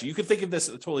different strategy. You could think of this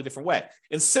in a totally different way.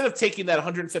 Instead of taking that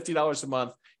 $150 a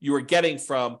month you are getting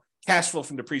from cash flow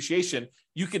from depreciation,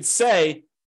 you could say,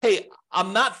 hey,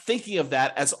 I'm not thinking of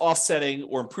that as offsetting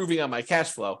or improving on my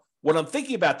cash flow. What I'm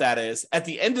thinking about that is at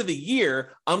the end of the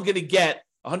year, I'm going to get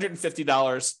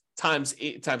 $150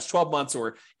 times 12 months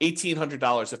or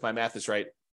 $1,800 if my math is right.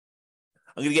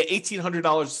 I'm going to get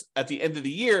 $1,800 at the end of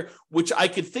the year, which I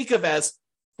could think of as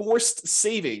forced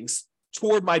savings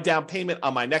toward my down payment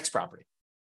on my next property.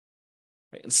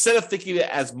 Right? Instead of thinking of it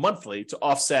as monthly to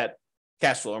offset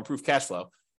cash flow, improve cash flow,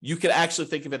 you could actually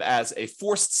think of it as a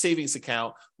forced savings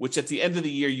account, which at the end of the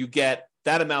year, you get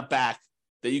that amount back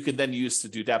that you can then use to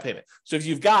do down payment. So if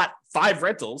you've got 5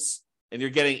 rentals and you're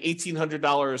getting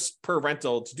 $1,800 per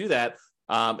rental to do that,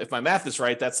 if my math is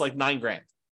right, that's like $9,000.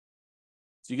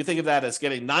 So you can think of that as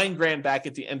getting $9,000 back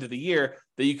at the end of the year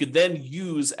that you could then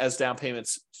use as down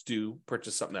payments to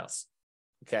purchase something else.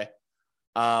 Okay.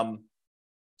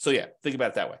 So yeah, think about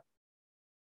it that way.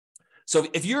 So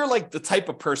if you're like the type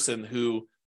of person who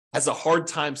has a hard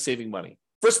time saving money,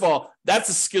 first of all, that's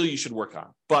a skill you should work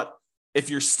on. But if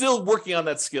you're still working on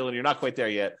that skill and you're not quite there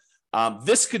yet,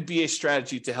 this could be a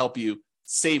strategy to help you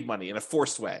save money in a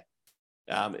forced way.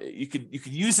 You could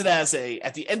use it as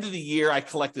at the end of the year, I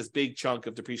collect this big chunk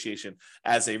of depreciation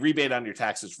as a rebate on your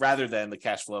taxes rather than the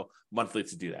cash flow monthly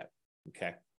to do that.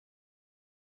 Okay.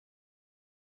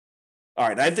 All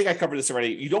right. I think I covered this already.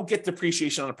 You don't get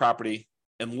depreciation on a property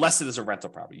unless it is a rental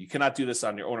property. You cannot do this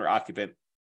on your owner occupant.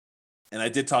 And I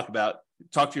did talk to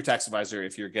your tax advisor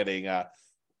if you're getting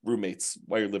roommates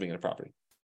while you're living in a property.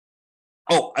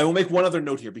 Oh, I will make one other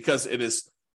note here because it is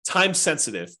time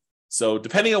sensitive. So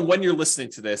depending on when you're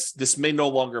listening to this, this may no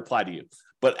longer apply to you.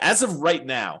 But as of right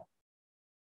now,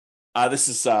 this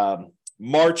is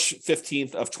March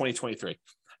 15th of 2023.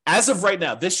 As of right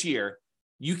now, this year,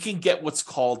 you can get what's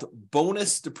called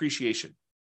bonus depreciation.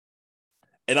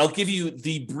 And I'll give you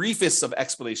the briefest of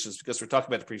explanations because we're talking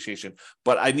about depreciation,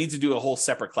 but I need to do a whole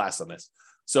separate class on this.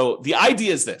 So the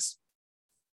idea is this.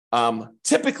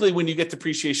 Typically, when you get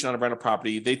depreciation on a rental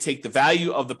property, they take the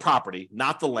value of the property,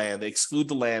 not the land. They exclude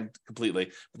the land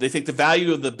completely. But they take the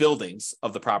value of the buildings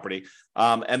of the property,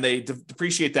 and they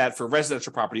depreciate that for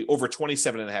residential property over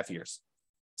 27 and a half years.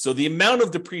 So the amount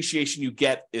of depreciation you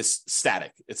get is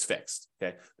static. It's fixed.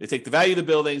 Okay. They take the value of the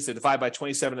buildings, they divide by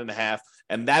 27 and a half,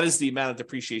 and that is the amount of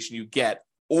depreciation you get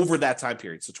over that time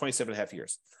period. So 27 and a half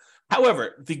years.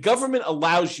 However, the government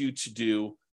allows you to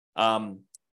do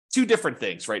two different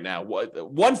things right now.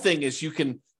 One thing is you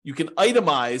can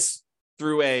itemize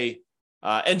through a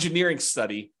engineering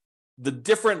study the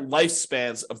different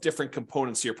lifespans of different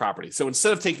components of your property. So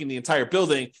instead of taking the entire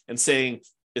building and saying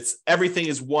everything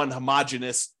is one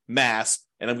homogeneous mass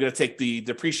and I'm going to take the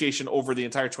depreciation over the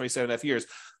entire 27 and a half years.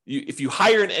 If you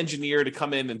hire an engineer to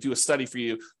come in and do a study for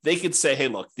you, they could say, hey,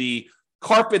 look, the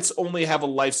carpets only have a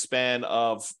lifespan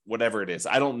of whatever it is.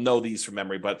 I don't know these from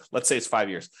memory, but let's say it's 5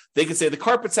 years. They could say the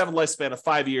carpets have a lifespan of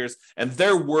 5 years and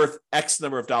they're worth X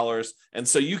number of dollars. And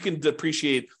so you can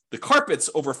depreciate the carpets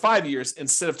over 5 years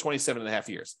instead of 27 and a half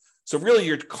years. So really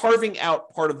you're carving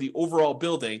out part of the overall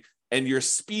building and you're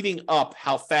speeding up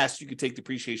how fast you can take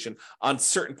depreciation on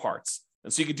certain parts.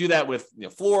 And so you could do that with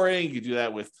flooring, you could do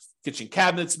that with kitchen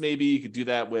cabinets, maybe you could do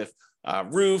that with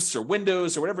roofs or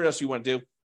windows or whatever else you want to do.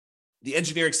 The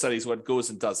engineering study is what goes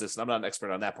and does this, and I'm not an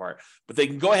expert on that part, but they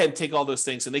can go ahead and take all those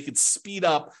things and they can speed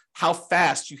up how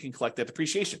fast you can collect that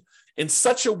depreciation in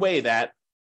such a way that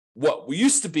what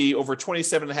used to be over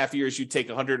 27 and a half years, you'd take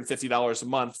 $150 a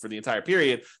month for the entire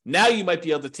period. Now you might be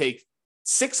able to take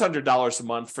 $600 a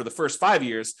month for the first 5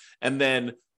 years, and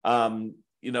then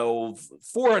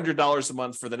 $400 a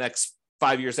month for the next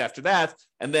 5 years after that.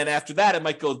 And then after that, it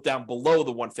might go down below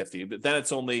the 150, but then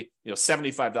it's only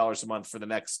 $75 a month for the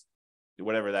next,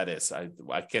 whatever that is. I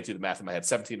can't do the math in my head,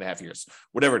 17 and a half years,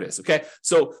 whatever it is. Okay.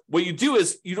 So what you do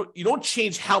is you don't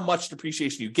change how much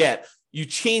depreciation you get. You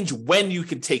change when you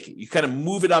can take it. You kind of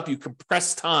move it up, you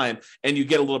compress time, and you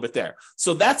get a little bit there.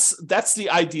 So that's the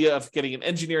idea of getting an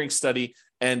engineering study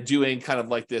and doing kind of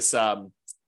like this, I'm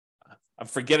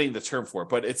forgetting the term for it,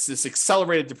 but it's this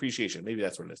accelerated depreciation. Maybe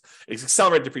that's what it is. It's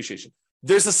accelerated depreciation.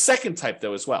 There's a second type,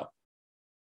 though, as well.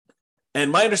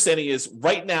 And my understanding is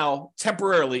right now,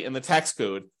 temporarily in the tax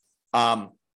code,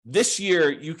 this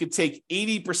year, you could take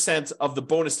 80% of the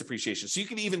bonus depreciation. So you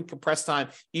can even compress time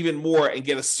even more and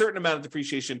get a certain amount of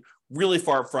depreciation really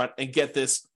far up front and get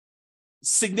this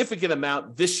significant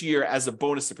amount this year as a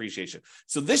bonus depreciation.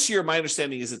 So this year, my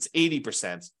understanding is it's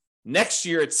 80%. Next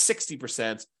year, it's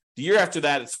 60%. The year after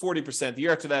that, it's 40%. The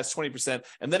year after that, it's 20%.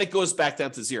 And then it goes back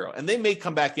down to zero. And they may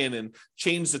come back in and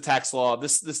change the tax law.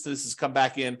 This has come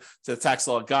back in to the tax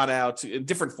law, gone out in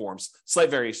different forms, slight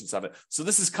variations of it. So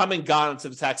this is gone into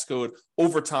the tax code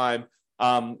over time.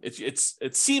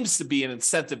 It seems to be an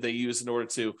incentive they use in order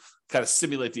to kind of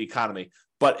stimulate the economy.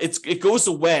 But it goes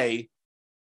away.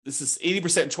 This is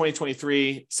 80% in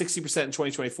 2023, 60% in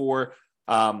 2024,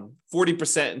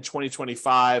 40% in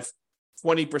 2025,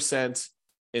 20%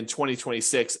 in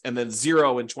 2026, and then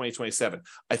zero in 2027.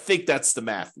 I think that's the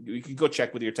math. You can go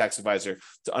check with your tax advisor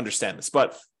to understand this,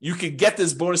 but you can get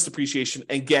this bonus depreciation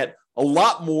and get a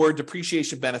lot more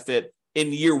depreciation benefit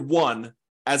in year one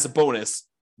as a bonus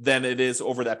than it is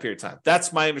over that period of time.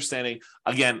 That's my understanding.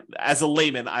 Again, as a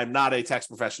layman, I'm not a tax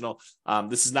professional.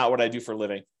 This is not what I do for a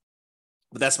living,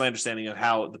 but that's my understanding of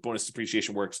how the bonus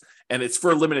depreciation works. And it's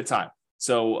for a limited time.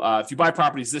 So if you buy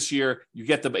properties this year, you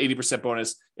get the 80%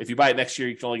 bonus. If you buy it next year,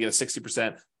 you can only get a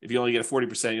 60%. If you only get a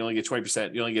 40%, you only get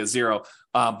 20%, you only get a zero.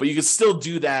 But you can still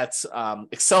do that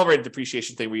accelerated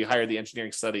depreciation thing where you hire the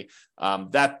engineering study.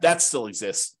 That still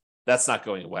exists. That's not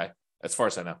going away, as far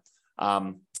as I know.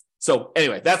 So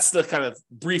anyway, that's the kind of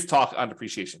brief talk on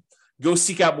depreciation. Go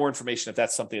seek out more information if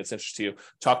that's something that's interesting to you.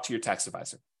 Talk to your tax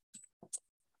advisor.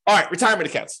 All right, retirement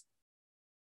accounts.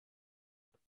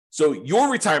 So your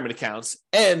retirement accounts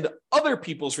and other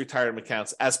people's retirement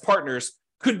accounts as partners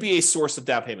could be a source of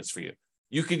down payments for you.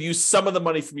 You could use some of the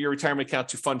money from your retirement account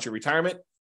to fund your retirement,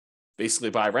 basically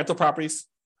buy rental properties.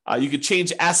 You could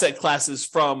change asset classes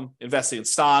from investing in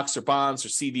stocks or bonds or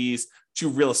CDs to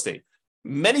real estate.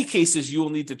 Many cases, you will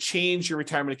need to change your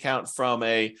retirement account from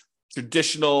a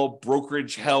traditional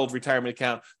brokerage-held retirement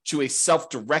account to a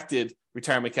self-directed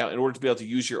retirement account in order to be able to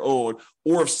use your own,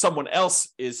 or if someone else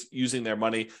is using their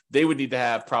money, they would need to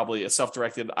have probably a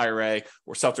self-directed IRA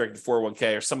or self-directed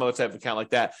 401k or some other type of account like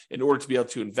that in order to be able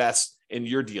to invest in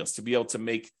your deals, to be able to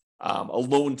make a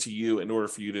loan to you in order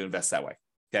for you to invest that way.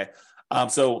 Okay.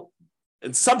 So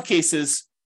in some cases,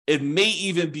 it may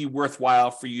even be worthwhile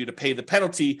for you to pay the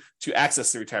penalty to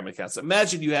access the retirement accounts.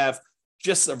 Imagine you have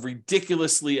just a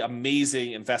ridiculously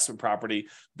amazing investment property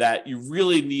that you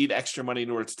really need extra money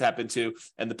in order to tap into.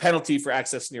 And the penalty for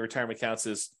accessing your retirement accounts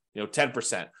is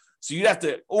 10%. So you'd have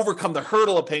to overcome the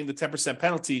hurdle of paying the 10%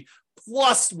 penalty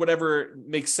plus whatever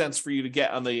makes sense for you to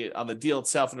get on the deal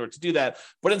itself in order to do that.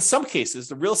 But in some cases,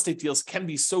 the real estate deals can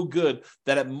be so good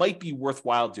that it might be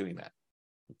worthwhile doing that.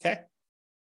 Okay.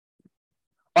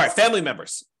 All right, family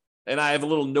members. And I have a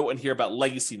little note in here about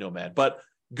legacy nomad, but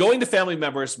going to family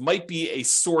members might be a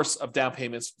source of down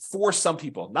payments for some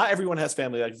people. Not everyone has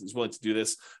family that is willing to do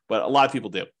this, but a lot of people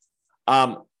do.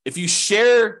 If you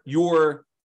share your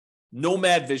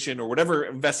nomad vision or whatever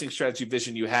investing strategy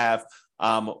vision you have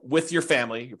with your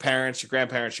family, your parents, your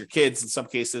grandparents, your kids in some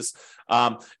cases,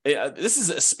 this is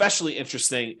especially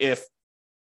interesting if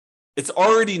it's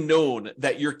already known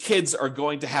that your kids are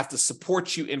going to have to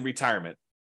support you in retirement.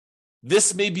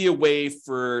 This may be a way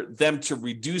for them to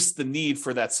reduce the need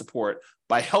for that support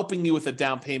by helping you with a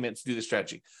down payment to do the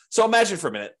strategy. So imagine for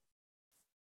a minute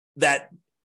that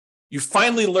you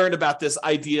finally learned about this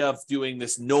idea of doing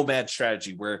this nomad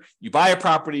strategy where you buy a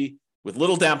property with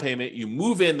little down payment, you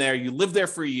move in there, you live there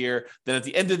for a year, then at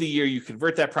the end of the year, you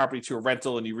convert that property to a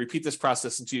rental and you repeat this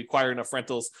process until you acquire enough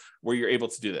rentals where you're able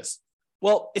to do this.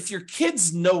 Well, if your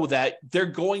kids know that they're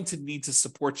going to need to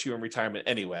support you in retirement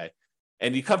anyway,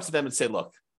 and you come to them and say,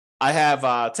 look, I have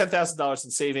 $10,000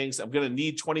 in savings. I'm going to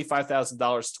need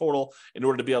 $25,000 total in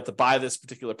order to be able to buy this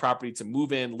particular property, to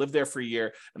move in, live there for a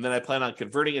year, and then I plan on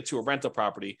converting it to a rental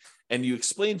property. And you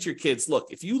explain to your kids, look,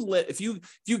 if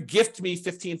you gift me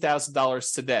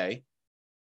 $15,000 today,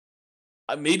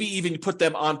 maybe even put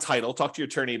them on title, talk to your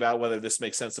attorney about whether this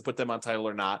makes sense to put them on title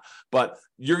or not, but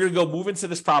you're going to go move into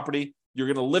this property. You're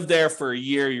going to live there for a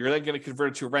year. You're then going to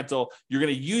convert it to a rental. You're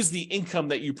going to use the income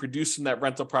that you produce from that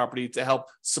rental property to help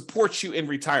support you in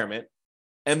retirement.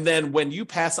 And then when you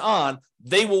pass on,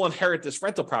 they will inherit this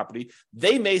rental property.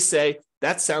 They may say,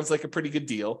 that sounds like a pretty good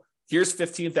deal. Here's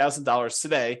 $15,000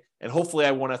 today, and hopefully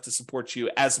I won't have to support you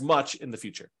as much in the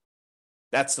future.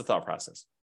 That's the thought process.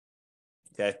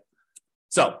 Okay.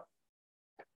 So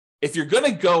if you're going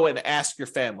to go and ask your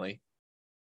family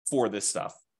for this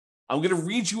stuff, I'm going to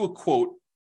read you a quote,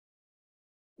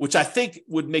 which I think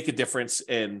would make a difference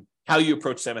in how you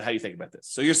approach them and how you think about this.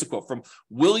 So here's the quote from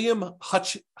William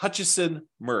Hutchison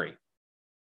Murray.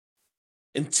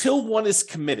 Until one is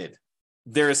committed,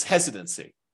 there is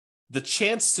hesitancy, the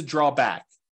chance to draw back,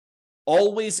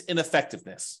 always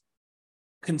ineffectiveness.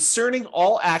 Concerning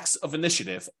all acts of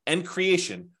initiative and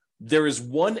creation, there is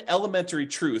one elementary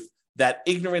truth, that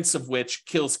ignorance of which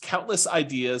kills countless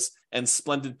ideas and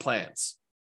splendid plans.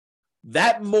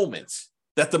 That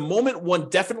the moment one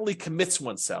definitely commits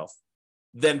oneself,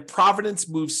 then providence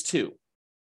moves too.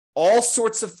 All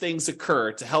sorts of things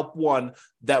occur to help one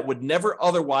that would never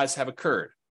otherwise have occurred.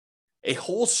 A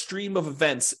whole stream of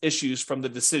events issues from the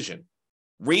decision,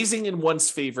 raising in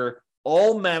one's favor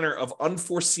all manner of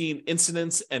unforeseen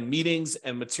incidents and meetings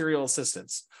and material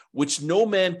assistance, which no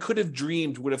man could have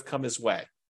dreamed would have come his way.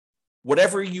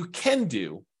 Whatever you can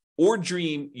do or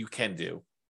dream you can do,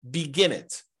 begin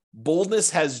it.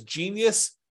 Boldness has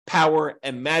genius, power,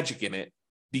 and magic in it.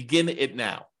 Begin it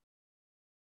now.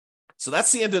 So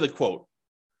that's the end of the quote.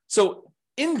 So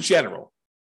in general,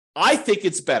 I think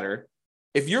it's better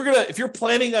if you're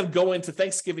planning on going to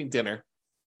Thanksgiving dinner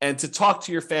and to talk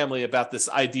to your family about this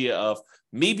idea of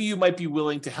maybe you might be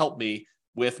willing to help me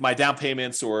with my down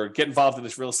payments or get involved in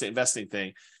this real estate investing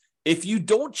thing. If you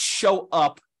don't show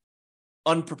up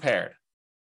unprepared,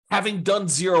 having done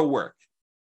zero work,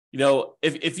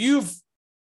 if you've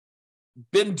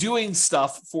been doing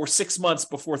stuff for 6 months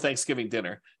before Thanksgiving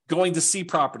dinner, going to see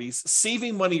properties,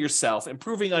 saving money yourself,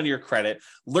 improving on your credit,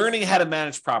 learning how to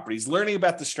manage properties, learning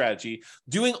about the strategy,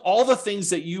 doing all the things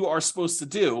that you are supposed to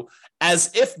do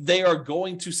as if they are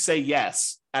going to say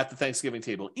yes at the Thanksgiving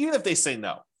table, even if they say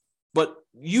no. But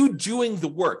you doing the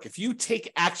work, if you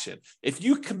take action, if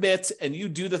you commit and you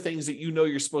do the things that you know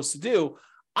you're supposed to do,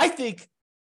 I think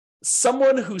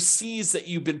someone who sees that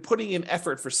you've been putting in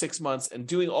effort for 6 months and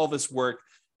doing all this work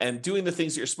and doing the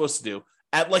things that you're supposed to do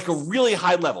at like a really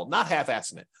high level, not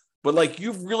half-assing it, but like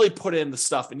you've really put in the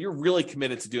stuff and you're really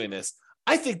committed to doing this,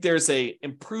 I think there's a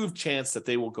improved chance that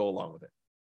they will go along with it.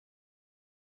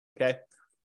 Okay.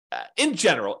 In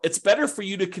general, it's better for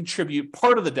you to contribute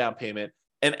part of the down payment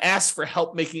and ask for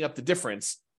help making up the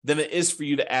difference than it is for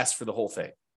you to ask for the whole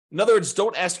thing. In other words,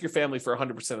 don't ask your family for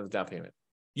 100% of the down payment.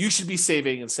 You should be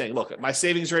saving and saying, look, my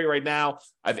savings rate right now,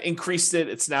 I've increased it.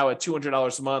 It's now at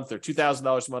 $200 a month or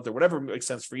 $2,000 a month or whatever makes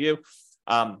sense for you.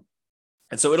 And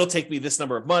so it'll take me this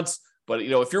number of months. But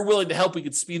if you're willing to help, we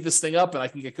can speed this thing up and I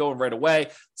can get going right away.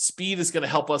 Speed is going to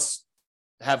help us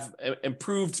have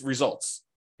improved results.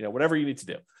 Whatever you need to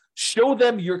do. Show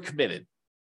them you're committed.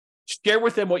 Share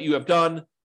with them what you have done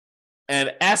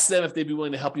and ask them if they'd be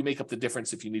willing to help you make up the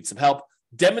difference if you need some help.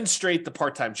 Demonstrate the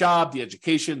part-time job, the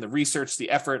education, the research, the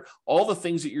effort, all the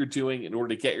things that you're doing in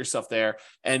order to get yourself there.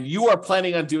 And you are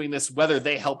planning on doing this whether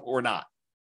they help or not.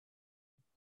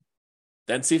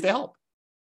 Then see if they help.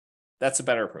 That's a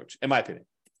better approach, in my opinion.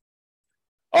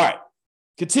 All right.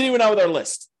 Continuing on with our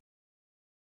list.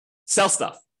 Sell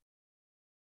stuff.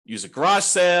 Use a garage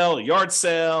sale, a yard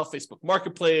sale, Facebook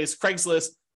Marketplace, Craigslist.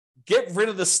 Get rid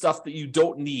of the stuff that you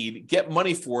don't need, get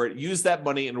money for it, use that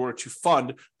money in order to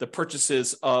fund the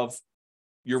purchases of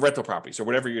your rental properties or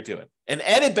whatever you're doing. An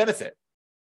added benefit,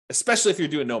 especially if you're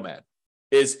doing nomad,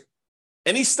 is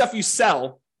any stuff you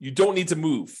sell, you don't need to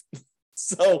move.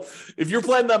 So if you're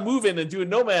planning on moving and doing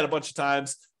Nomad a bunch of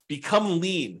times, become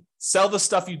lean. Sell the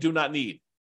stuff you do not need.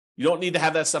 You don't need to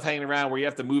have that stuff hanging around where you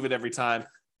have to move it every time.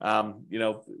 Go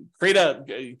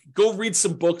read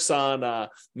some books on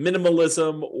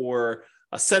minimalism or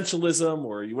essentialism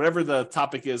or whatever the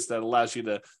topic is that allows you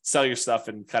to sell your stuff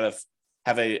and kind of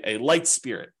have a light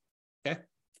spirit. Okay.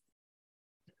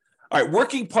 All right.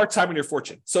 Working part-time in your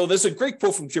fortune. So there's a great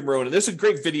quote from Jim Rohn, and there's a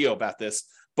great video about this,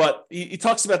 but he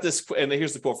talks about this. And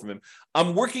here's the quote from him.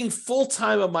 I'm working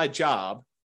full-time on my job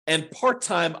and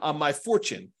part-time on my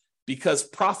fortune because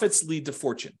profits lead to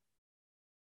fortune.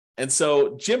 And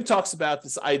so Jim talks about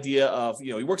this idea of,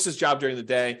 he works his job during the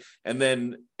day, and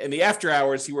then in the after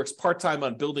hours, he works part-time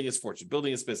on building his fortune,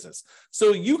 building his business.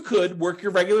 So you could work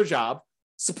your regular job,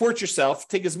 support yourself,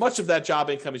 take as much of that job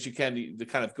income as you can to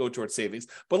kind of go towards savings.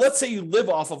 But let's say you live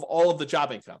off of all of the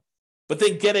job income, but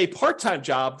then get a part-time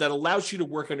job that allows you to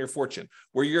work on your fortune,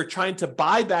 where you're trying to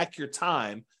buy back your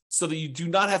time so that you do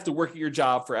not have to work at your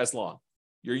job for as long.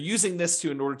 You're using this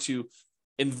in order to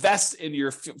invest in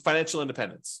your financial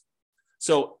independence.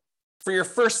 So for your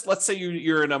first, let's say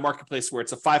you're in a marketplace where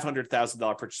it's a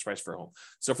 $500,000 purchase price for a home.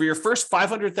 So for your first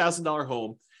 $500,000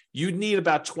 home, you'd need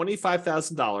about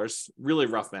 $25,000, really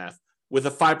rough math, with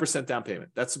a 5% down payment.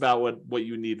 That's about what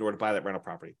you need in order to buy that rental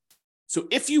property. So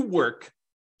if you work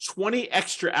 20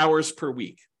 extra hours per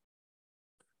week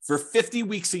for 50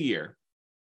 weeks a year,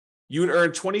 you would earn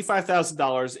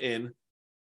 $25,000 in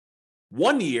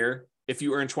 1 year if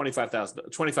you earn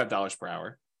 $25 per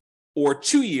hour, or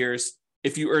 2 years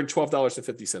if you earn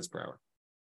 $12.50 per hour.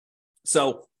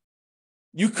 So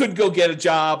you could go get a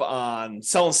job on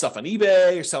selling stuff on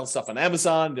eBay or selling stuff on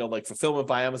Amazon, like Fulfillment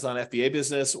by Amazon FBA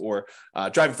business, or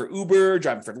driving for Uber,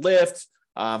 driving for Lyft,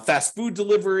 fast food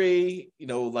delivery,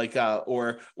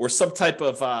 or some type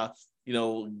of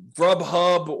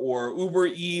Grubhub or Uber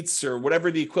Eats or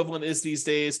whatever the equivalent is these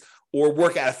days, or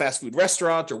work at a fast food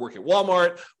restaurant, or work at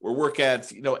Walmart, or work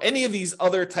at any of these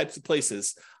other types of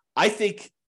places. I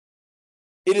think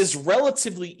it is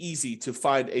relatively easy to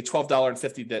find a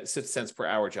 $12.50 per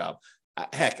hour job.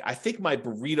 Heck, I think my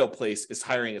burrito place is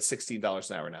hiring at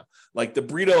 $16 an hour now. Like the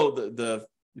burrito, the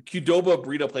Qdoba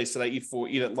burrito place that I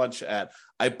eat at lunch at,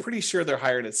 I'm pretty sure they're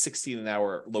hired at $16 an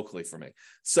hour locally for me.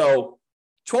 So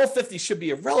 $12.50 should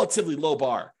be a relatively low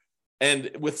bar.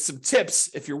 And with some tips,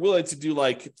 if you're willing to do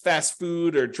like fast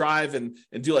food or drive and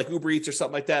do like Uber Eats or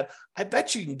something like that, I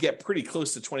bet you can get pretty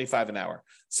close to $25 an hour.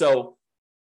 So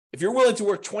if you're willing to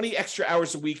work 20 extra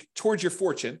hours a week towards your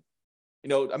fortune,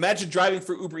 imagine driving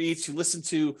for Uber Eats. You listen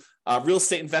to real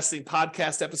estate investing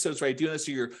podcast episodes where you're doing this.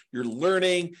 So you're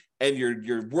learning and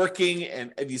you're working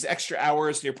and these extra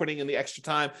hours, and you're putting in the extra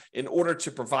time in order to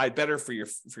provide better for your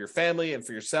family and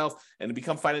for yourself, and to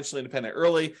become financially independent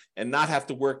early and not have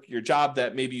to work your job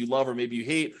that maybe you love or maybe you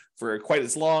hate for quite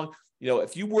as long.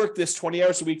 If you work this 20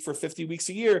 hours a week for 50 weeks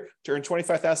a year to earn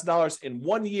 $25,000 in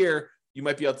 1 year, you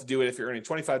might be able to do it if you're earning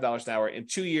 $25 an hour. In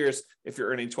 2 years, if you're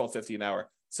earning $12.50 an hour.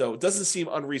 So it doesn't seem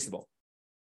unreasonable.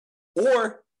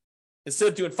 Or instead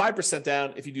of doing 5%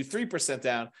 down, if you do 3%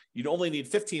 down, you'd only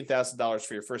need $15,000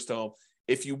 for your first home.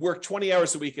 If you work 20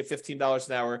 hours a week at $15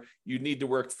 an hour, you need to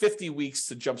work 50 weeks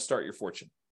to jumpstart your fortune.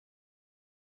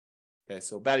 Okay,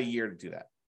 so about a year to do that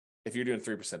if you're doing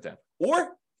 3% down.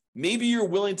 Or maybe you're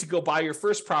willing to go buy your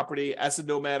first property as a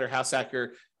nomad or house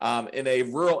hacker in a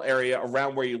rural area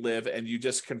around where you live, and you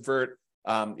just convert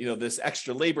this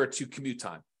extra labor to commute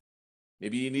time.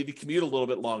 Maybe you need to commute a little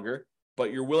bit longer,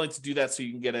 but you're willing to do that so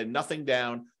you can get a nothing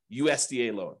down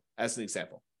USDA loan, as an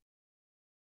example.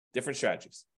 Different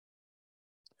strategies.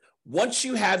 Once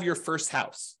you have your first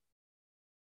house,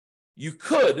 you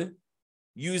could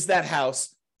use that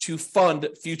house to fund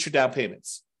future down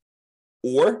payments,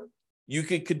 or you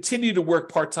could continue to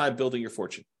work part-time building your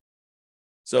fortune.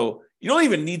 So you don't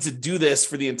even need to do this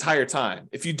for the entire time.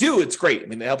 If you do, it's great. I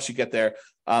mean, it helps you get there.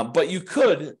 But you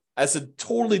could, as a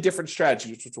totally different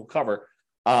strategy, which we'll cover,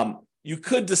 you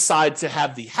could decide to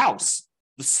have the house,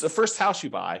 the first house you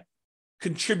buy,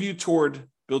 contribute toward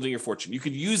building your fortune. You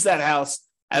could use that house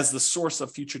as the source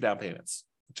of future down payments,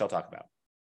 which I'll talk about.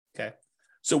 Okay.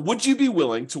 So would you be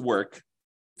willing to work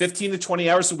 15 to 20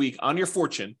 hours a week on your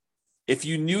fortune if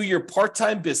you knew your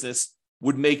part-time business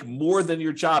would make more than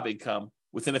your job income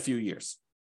within a few years?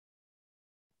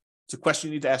 It's a question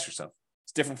you need to ask yourself.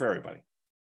 It's different for everybody.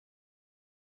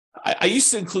 I used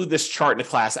to include this chart in a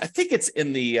class. I think it's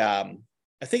in the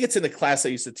class I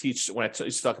used to teach when I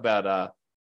used to talk about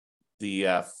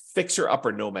the Fixer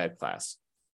Upper Nomad class.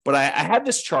 But I had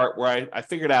this chart where I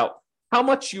figured out how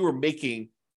much you were making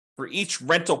for each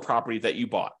rental property that you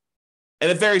bought. And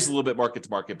it varies a little bit market to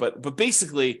market, but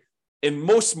basically in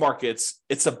most markets,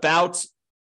 it's about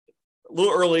a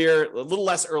little earlier, a little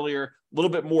less earlier, a little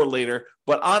bit more later,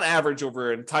 but on average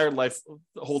over an entire life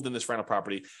holding this rental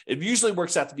property, it usually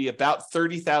works out to be about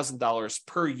 $30,000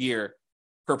 per year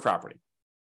per property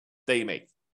that you make.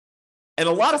 And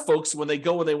a lot of folks, when they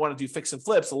want to do fix and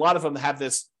flips, a lot of them have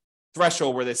this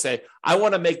threshold where they say, I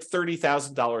want to make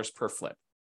 $30,000 per flip.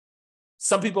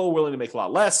 Some people are willing to make a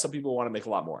lot less. Some people want to make a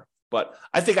lot more. But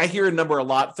I think I hear a number a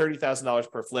lot,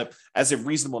 $30,000 per flip, as a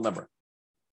reasonable number.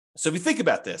 So if you think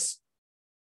about this,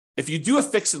 if you do a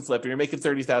fix and flip and you're making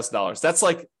 $30,000, that's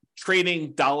like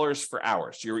trading dollars for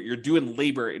hours. You're doing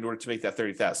labor in order to make that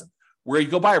 $30,000. Where you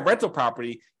go buy a rental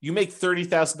property, you make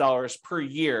 $30,000 per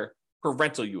year per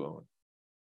rental you own.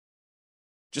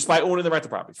 Just by owning the rental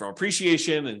property, from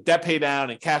appreciation and debt pay down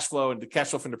and cash flow and the cash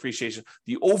flow from depreciation,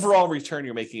 the overall return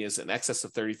you're making is in excess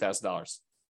of $30,000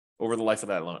 over the life of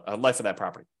that loan, life of that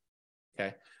property.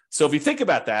 Okay, so if you think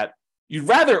about that, you'd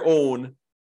rather own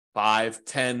 5,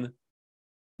 10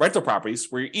 rental properties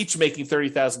where you're each making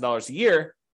 $30,000 a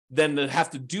year than to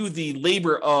have to do the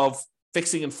labor of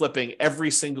fixing and flipping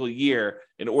every single year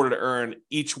in order to earn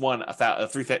each one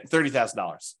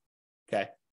 $30,000. Okay.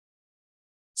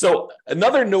 So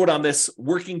another note on this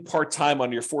working part-time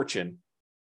on your fortune,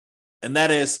 and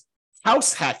that is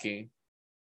house hacking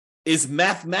is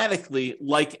mathematically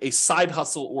like a side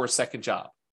hustle or a second job.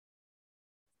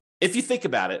 If you think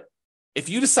about it, if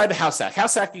you decide to house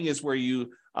hacking is where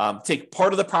you take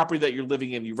part of the property that you're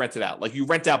living in, you rent it out. Like you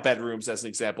rent out bedrooms as an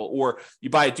example, or you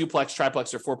buy a duplex,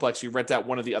 triplex, or fourplex, you rent out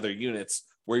one of the other units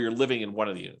where you're living in one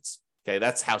of the units. Okay,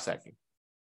 that's house hacking.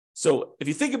 So if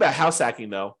you think about house hacking,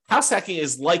 though, house hacking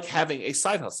is like having a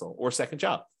side hustle or second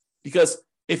job. Because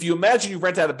if you imagine you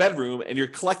rent out a bedroom and you're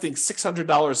collecting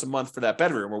 $600 a month for that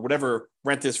bedroom, or whatever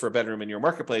rent is for a bedroom in your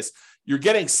marketplace, you're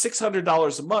getting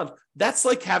 $600 a month. That's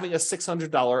like having a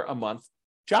 $600 a month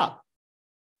job,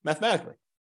 mathematically.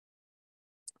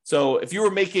 So if you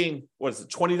were making,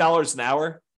 $20 an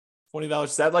hour, $20,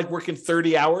 is that like working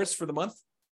 30 hours for the month?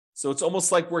 So it's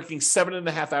almost like working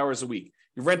 7.5 hours a week.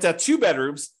 You rent out 2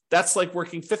 bedrooms, that's like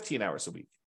working 15 hours a week.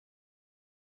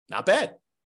 Not bad.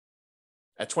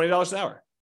 At $20 an hour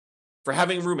for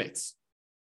having roommates.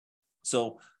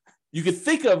 So you could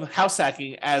think of house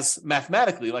hacking as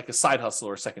mathematically like a side hustle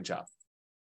or a second job.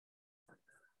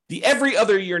 The every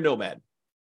other year nomad.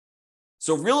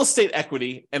 So real estate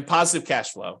equity and positive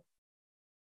cash flow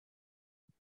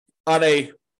on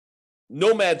a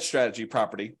nomad strategy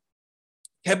property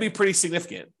can be pretty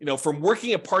significant. You know, from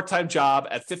working a part-time job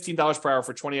at $15 per hour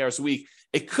for 20 hours a week,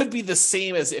 it could be the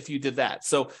same as if you did that.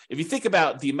 So if you think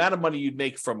about the amount of money you'd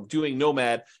make from doing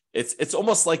nomad, it's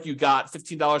almost like you got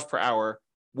 $15 per hour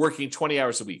working 20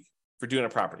 hours a week for doing a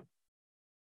property.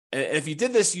 And if you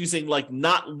did this using like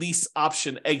not lease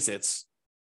option exits,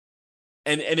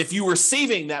 and if you were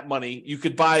saving that money, you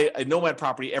could buy a nomad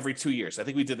property every 2 years. I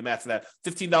think we did the math for that.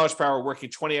 $15 per hour working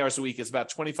 20 hours a week is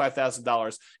about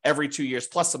 $25,000 every 2 years,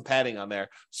 plus some padding on there.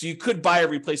 So you could buy a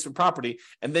replacement property,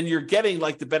 and then you're getting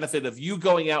like the benefit of you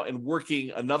going out and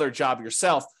working another job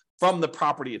yourself from the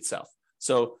property itself.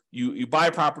 So you buy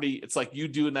a property, it's like you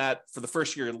doing that for the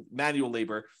first year, manual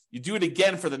labor. You do it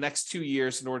again for the next 2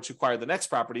 years in order to acquire the next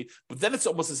property, but then it's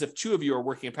almost as if 2 of you are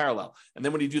working in parallel. And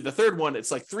then when you do the third one,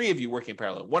 it's like 3 of you working in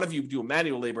parallel. 1 of you do a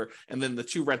manual labor, and then the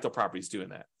 2 rental properties doing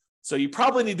that. So you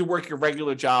probably need to work your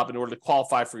regular job in order to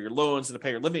qualify for your loans and to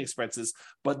pay your living expenses,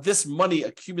 but this money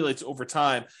accumulates over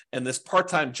time, and this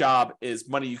part-time job is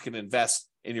money you can invest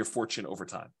in your fortune over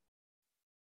time.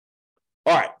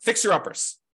 All right,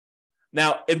 fixer-uppers.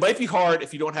 Now, it might be hard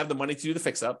if you don't have the money to do the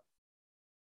fix-up.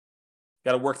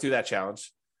 Got to work through that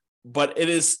challenge. But it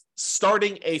is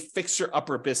starting a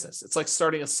fixer-upper business. It's like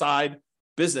starting a side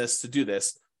business to do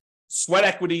this. Sweat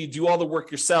equity, you do all the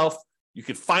work yourself. You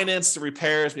could finance the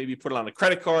repairs, maybe put it on a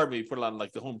credit card, maybe put it on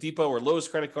like the Home Depot or Lowe's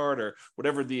credit card or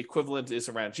whatever the equivalent is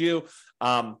around you.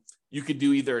 You could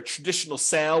do either a traditional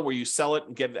sale where you sell it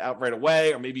and get it out right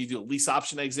away, or maybe you do a lease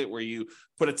option exit where you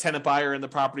put a tenant buyer in the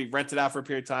property, rent it out for a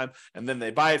period of time, and then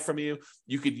they buy it from you.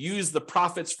 You could use the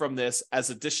profits from this as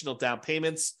additional down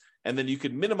payments, and then you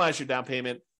could minimize your down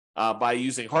payment by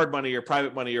using hard money or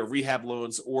private money or rehab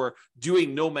loans or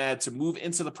doing nomad to move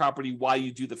into the property while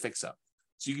you do the fix-up.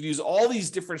 So you can use all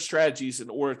these different strategies in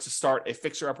order to start a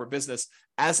fixer-upper business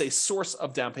as a source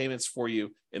of down payments for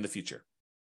you in the future.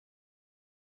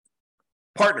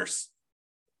 Partners.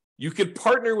 You could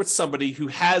partner with somebody who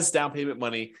has down payment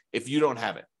money if you don't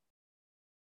have it.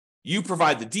 You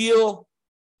provide the deal,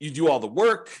 you do all the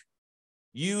work,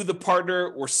 you, the partner,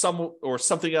 or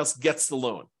something else gets the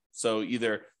loan. So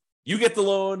either You get the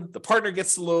loan, the partner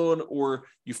gets the loan, or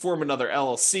you form another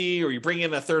LLC, or you bring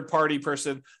in a third-party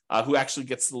person who actually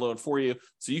gets the loan for you.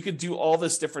 So you could do all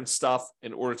this different stuff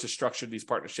in order to structure these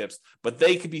partnerships, but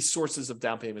they could be sources of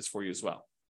down payments for you as well.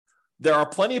 There are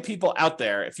plenty of people out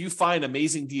there, if you find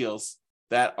amazing deals,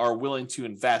 that are willing to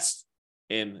invest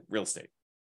in real estate.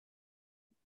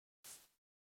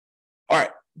 All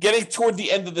right, getting toward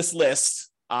the end of this list,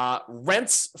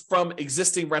 rents from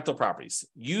existing rental properties.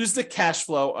 Use the cash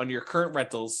flow on your current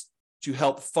rentals to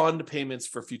help fund payments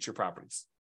for future properties.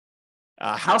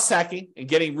 House hacking and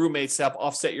getting roommates to help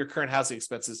offset your current housing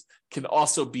expenses can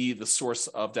also be the source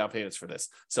of down payments for this.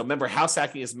 So remember, house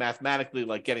hacking is mathematically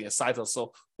like getting a side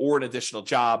hustle or an additional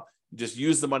job. You just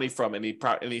use the money from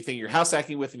anything you're house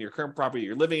hacking with in your current property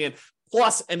you're living in,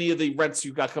 plus any of the rents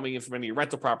you've got coming in from any of your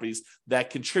rental properties that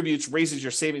contributes, raises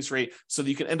your savings rate so that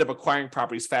you can end up acquiring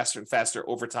properties faster and faster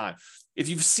over time. If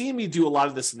you've seen me do a lot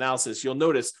of this analysis, you'll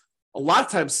notice a lot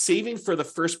of times saving for the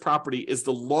first property is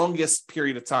the longest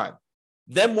period of time.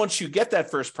 Then once you get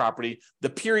that first property, the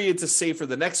period to save for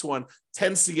the next one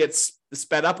tends to get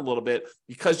sped up a little bit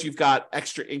because you've got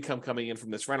extra income coming in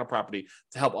from this rental property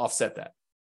to help offset that.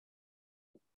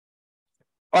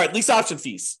 All right, lease option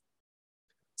fees.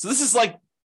 So this is like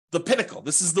the pinnacle.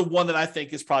 This is the one that I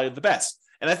think is probably the best.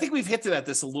 And I think we've hinted at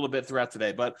this a little bit throughout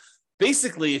today, but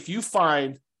basically if you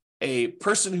find a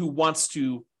person who wants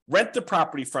to rent the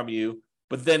property from you,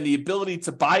 but then the ability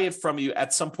to buy it from you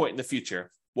at some point in the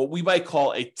future, what we might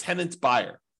call a tenant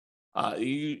buyer.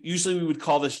 Usually we would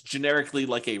call this generically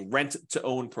like a rent to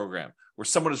own program, where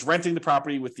someone is renting the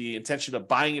property with the intention of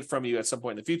buying it from you at some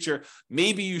point in the future.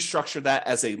 Maybe you structure that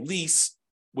as a lease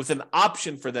with an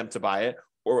option for them to buy it,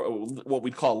 or what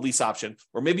we'd call a lease option,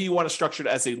 or maybe you want to structure it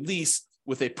as a lease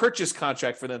with a purchase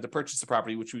contract for them to purchase the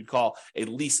property, which we'd call a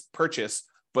lease purchase.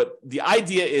 But the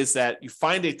idea is that you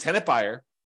find a tenant buyer,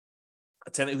 a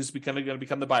tenant who's going to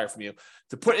become the buyer from you,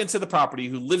 to put into the property,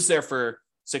 who lives there for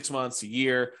 6 months, a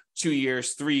year, 2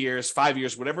 years, 3 years, 5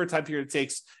 years, whatever time period it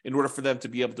takes in order for them to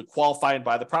be able to qualify and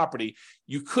buy the property.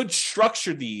 You could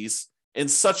structure these in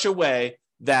such a way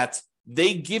that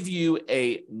they give you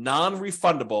a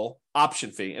non-refundable option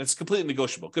fee, and it's completely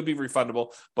negotiable. It could be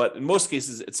refundable, but in most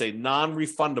cases, it's a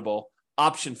non-refundable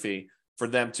option fee for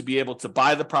them to be able to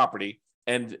buy the property.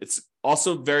 And it's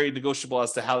also very negotiable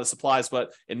as to how this applies,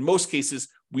 but in most cases,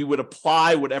 we would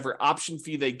apply whatever option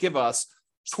fee they give us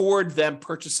toward them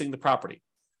purchasing the property.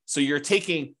 So you're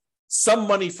taking some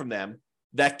money from them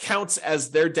that counts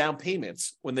as their down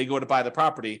payments when they go to buy the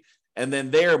property, and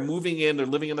then they're moving in or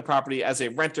living in the property as a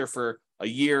renter for a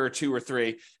year or 2 or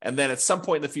 3, and then at some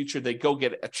point in the future, they go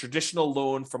get a traditional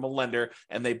loan from a lender,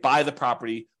 and they buy the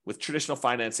property with traditional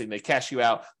financing. They cash you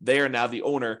out. They are now the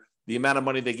owner. The amount of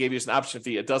money they gave you as an option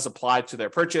fee, it does apply to their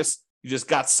purchase. You just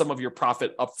got some of your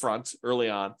profit up front early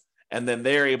on, and then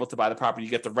they're able to buy the property.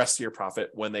 You get the rest of your profit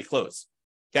when they close.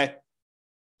 Okay?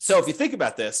 So if you think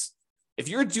about this, if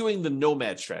you're doing the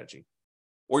nomad strategy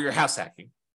or you're house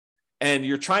hacking and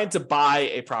you're trying to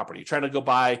buy a property, trying to go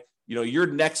buy, your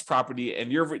next property,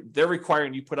 and they're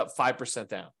requiring you put up 5%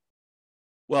 down.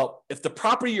 Well, if the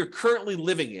property you're currently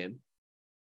living in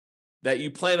that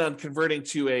you plan on converting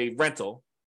to a rental,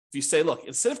 if you say, look,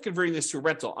 instead of converting this to a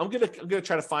rental, I'm gonna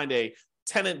try to find a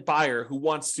tenant buyer who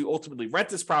wants to ultimately rent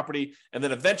this property and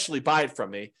then eventually buy it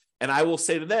from me. And I will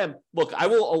say to them, look, I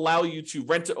will allow you to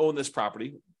rent to own this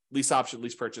property, lease option,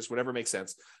 lease purchase, whatever makes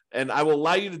sense. And I will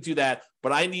allow you to do that,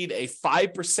 but I need a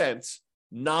 5%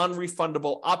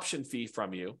 non-refundable option fee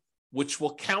from you, which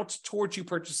will count towards you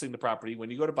purchasing the property when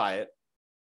you go to buy it,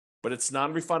 but it's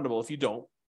non-refundable if you don't,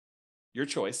 your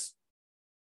choice.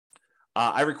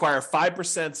 I require a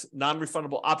 5%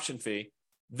 non-refundable option fee.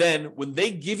 Then when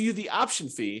they give you the option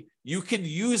fee, you can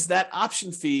use that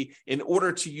option fee in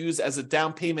order to use as a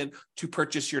down payment to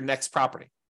purchase your next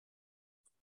property.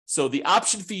 So the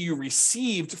option fee you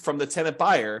received from the tenant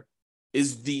buyer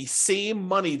is the same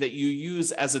money that you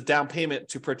use as a down payment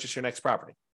to purchase your next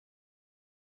property.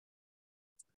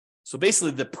 So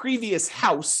basically, the previous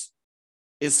house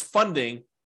is funding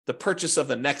the purchase of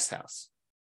the next house.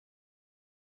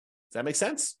 Does that make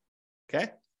sense?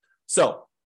 Okay. So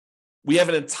we have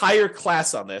an entire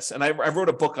class on this, and I wrote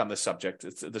a book on this subject.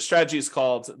 The strategy is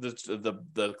called,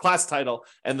 the class title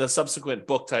and the subsequent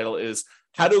book title is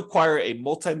How to Acquire a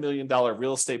Multi-Million-Dollar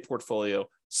Real Estate Portfolio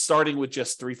Starting with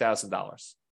Just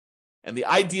 $3,000. And the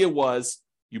idea was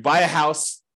you buy a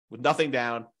house with nothing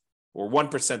down or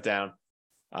 1% down,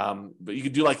 but you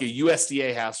could do like a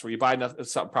USDA house where you buy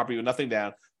some property with nothing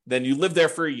down. Then you live there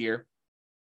for a year.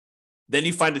 Then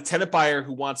you find a tenant buyer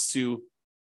who wants to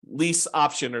lease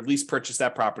option or lease purchase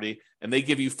that property, and they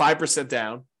give you 5%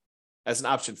 down. as an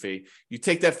option fee. You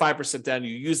take that 5% down,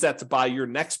 you use that to buy your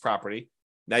next property.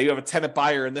 Now you have a tenant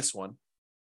buyer in this one.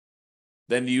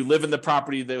 Then you live in the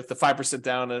property with the 5%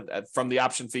 down from the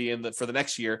option fee for the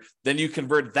next year. Then you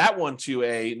convert that one to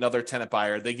another tenant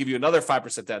buyer. They give you another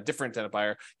 5% down, different tenant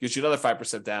buyer gives you another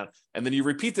 5% down. And then you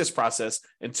repeat this process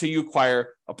until you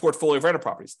acquire a portfolio of rental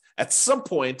properties. At some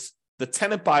point, the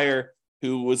tenant buyer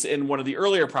who was in one of the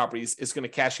earlier properties is going to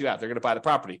cash you out. They're going to buy the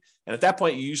property. And at that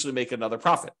point, you usually make another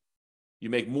profit. You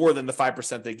make more than the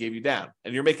 5% they gave you down.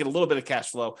 And you're making a little bit of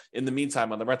cash flow in the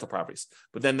meantime on the rental properties.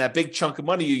 But then that big chunk of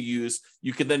money you use,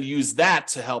 you can then use that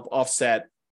to help offset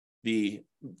the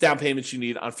down payments you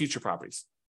need on future properties.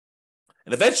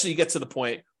 And eventually you get to the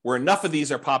point where enough of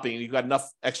these are popping and you've got enough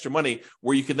extra money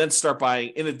where you can then start buying,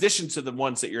 in addition to the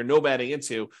ones that you're nomading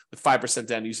into with 5%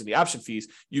 down using the option fees,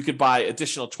 you could buy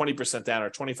additional 20% down or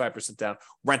 25% down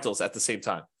rentals at the same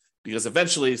time. Because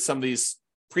eventually some of these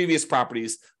previous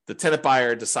properties, the tenant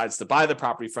buyer decides to buy the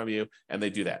property from you and they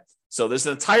do that. So there's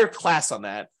an entire class on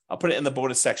that. I'll put it in the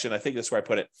bonus section. I think that's where I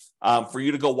put it for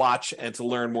you to go watch and to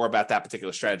learn more about that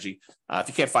particular strategy. If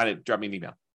you can't find it, drop me an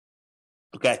email.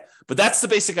 Okay. But that's the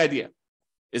basic idea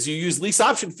is you use lease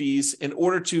option fees in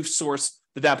order to source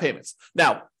the down payments.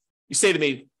 Now you say to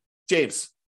me, James,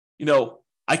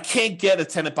 I can't get a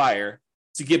tenant buyer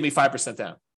to give me 5%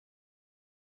 down.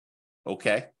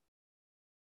 Okay.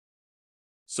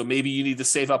 So maybe you need to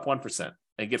save up 1%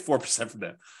 and get 4% from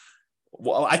them.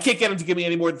 Well, I can't get them to give me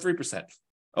any more than 3%.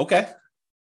 Okay.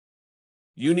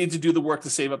 You need to do the work to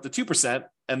save up the 2%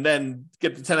 and then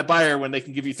get the tenant buyer when they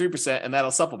can give you 3% and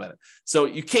that'll supplement it. So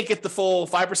you can't get the full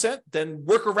 5%, then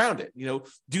work around it.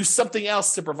 Do something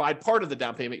else to provide part of the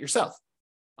down payment yourself.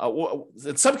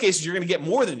 In some cases, you're going to get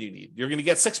more than you need. You're going to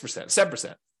get 6%,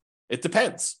 7%. It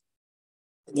depends.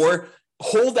 Or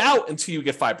hold out until you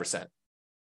get 5%.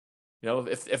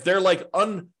 If they're like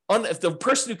if the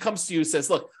person who comes to you says,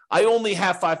 look, I only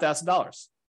have $5,000.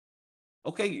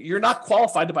 Okay, you're not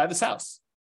qualified to buy this house.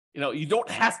 You don't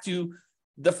have to.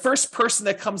 The first person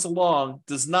that comes along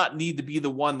does not need to be the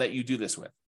one that you do this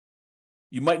with.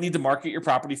 You might need to market your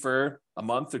property for a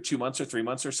month or 2 months or 3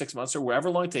 months or 6 months or whatever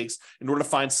long it takes in order to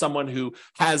find someone who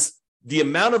has the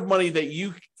amount of money that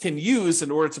you can use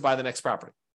in order to buy the next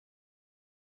property.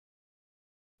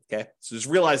 Okay, so just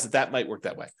realize that might work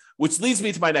that way, which leads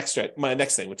me to my next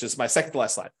thing, which is my second to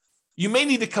last slide. You may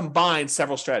need to combine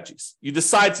several strategies. You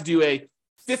decide to do a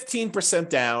 15%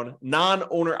 down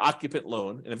non-owner occupant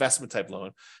loan, an investment type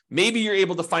loan. Maybe you're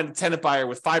able to find a tenant buyer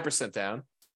with 5% down.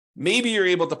 Maybe you're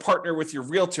able to partner with your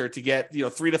realtor to get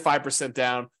 3 to 5%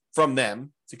 down from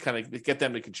them to kind of get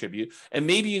them to contribute. And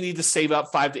maybe you need to save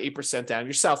up 5 to 8% down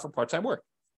yourself for part-time work.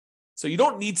 So you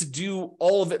don't need to do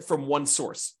all of it from one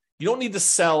source. You don't need to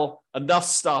sell enough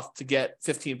stuff to get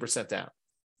 15% down.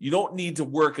 You don't need to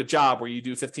work a job where you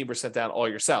do 15% down all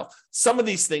yourself. Some of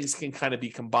these things can kind of be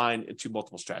combined into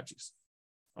multiple strategies.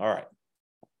 All right.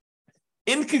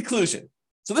 In conclusion,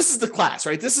 so this is the class,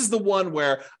 right? This is the one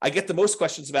where I get the most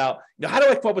questions about, how do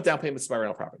I come up with down payments to my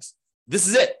rental properties? This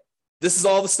is it. This is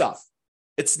all the stuff.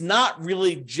 It's not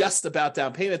really just about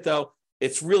down payment, though.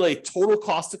 It's really total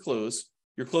cost to close,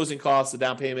 your closing costs, the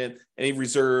down payment, any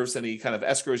reserves, any kind of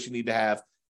escrows you need to have,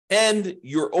 and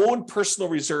your own personal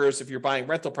reserves if you're buying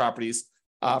rental properties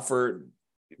for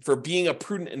being a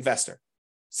prudent investor.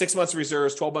 6 months of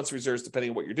reserves, 12 months of reserves,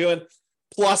 depending on what you're doing.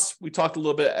 Plus, we talked a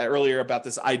little bit earlier about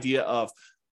this idea of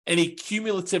any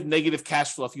cumulative negative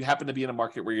cash flow if you happen to be in a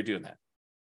market where you're doing that.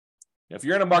 If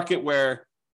you're in a market where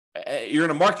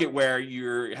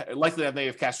you're likely to have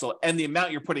negative cash flow and the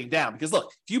amount you're putting down. Because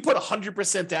look, if you put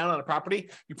 100% down on a property,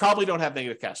 you probably don't have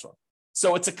negative cash flow.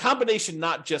 So it's a combination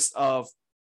not just of,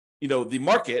 the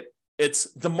market, it's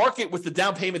the market with the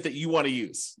down payment that you want to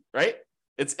use, right?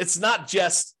 It's not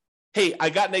just, hey, I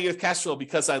got negative cash flow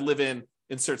because I live in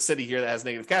insert city here that has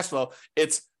negative cash flow.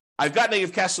 It's I've got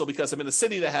negative cash flow because I'm in a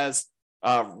city that has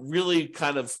really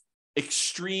kind of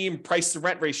extreme price to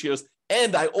rent ratios.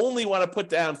 And I only want to put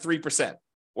down 3%,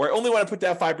 or I only want to put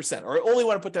down 5%, or I only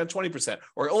want to put down 20%,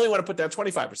 or I only want to put down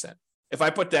 25%. If I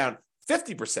put down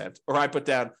 50%, or I put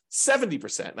down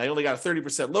 70%, and I only got a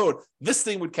 30% load, this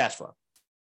thing would cash flow.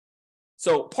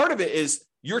 So part of it is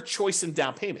your choice in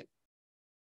down payment.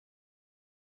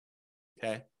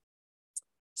 Okay.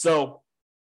 So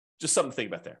just something to think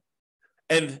about there.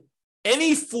 And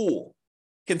any fool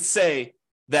can say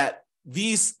that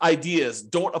these ideas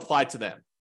don't apply to them.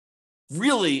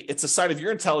 Really, it's a sign of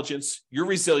your intelligence, your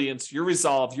resilience, your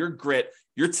resolve, your grit,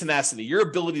 your tenacity, your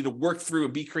ability to work through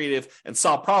and be creative and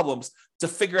solve problems to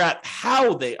figure out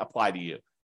how they apply to you,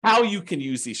 how you can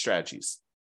use these strategies.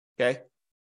 Okay.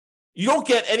 You don't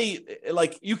get any,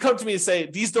 like, you come to me and say,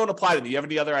 these don't apply to me. You have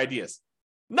any other ideas?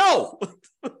 No.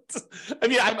 I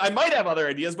mean, I might have other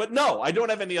ideas, but no, I don't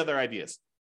have any other ideas.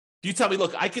 You tell me,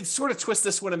 look, I could sort of twist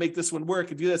this one and make this one work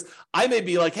and do this. I may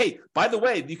be like, hey, by the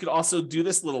way, you could also do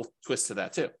this little twist to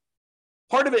that too.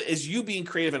 Part of it is you being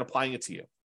creative and applying it to you.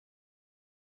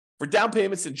 For down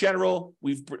payments in general,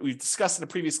 we've discussed in a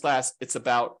previous class, it's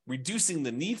about reducing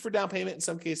the need for down payment in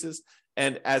some cases.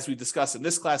 And as we discussed in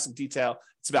this class in detail,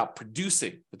 it's about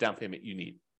producing the down payment you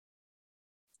need.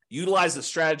 Utilize a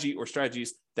strategy or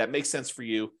strategies that make sense for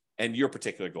you and your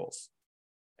particular goals.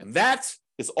 And that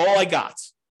is all I got.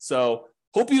 So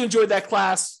hope you enjoyed that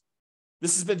class.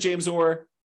 This has been James Orr.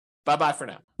 Bye-bye for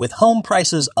now. With home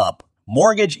prices up,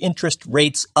 mortgage interest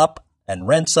rates up, and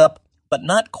rents up, but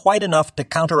not quite enough to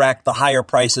counteract the higher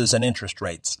prices and interest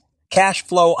rates, cash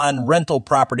flow on rental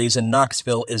properties in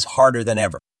Knoxville is harder than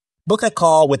ever. Book a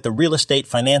call with the Real Estate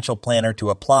Financial Planner to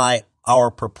apply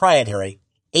our proprietary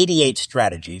 88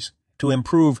 strategies to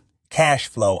improve cash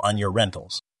flow on your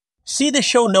rentals. See the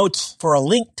show notes for a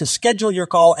link to schedule your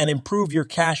call and improve your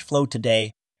cash flow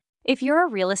today. If you're a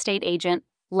real estate agent,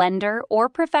 lender, or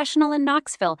professional in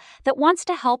Knoxville that wants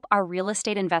to help our real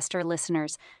estate investor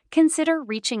listeners, consider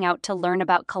reaching out to learn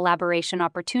about collaboration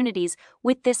opportunities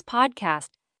with this podcast.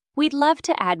 We'd love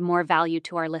to add more value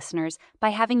to our listeners by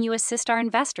having you assist our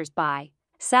investors buy,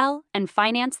 sell, and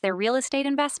finance their real estate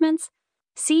investments.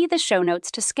 See the show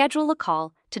notes to schedule a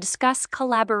call to discuss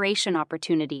collaboration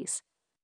opportunities.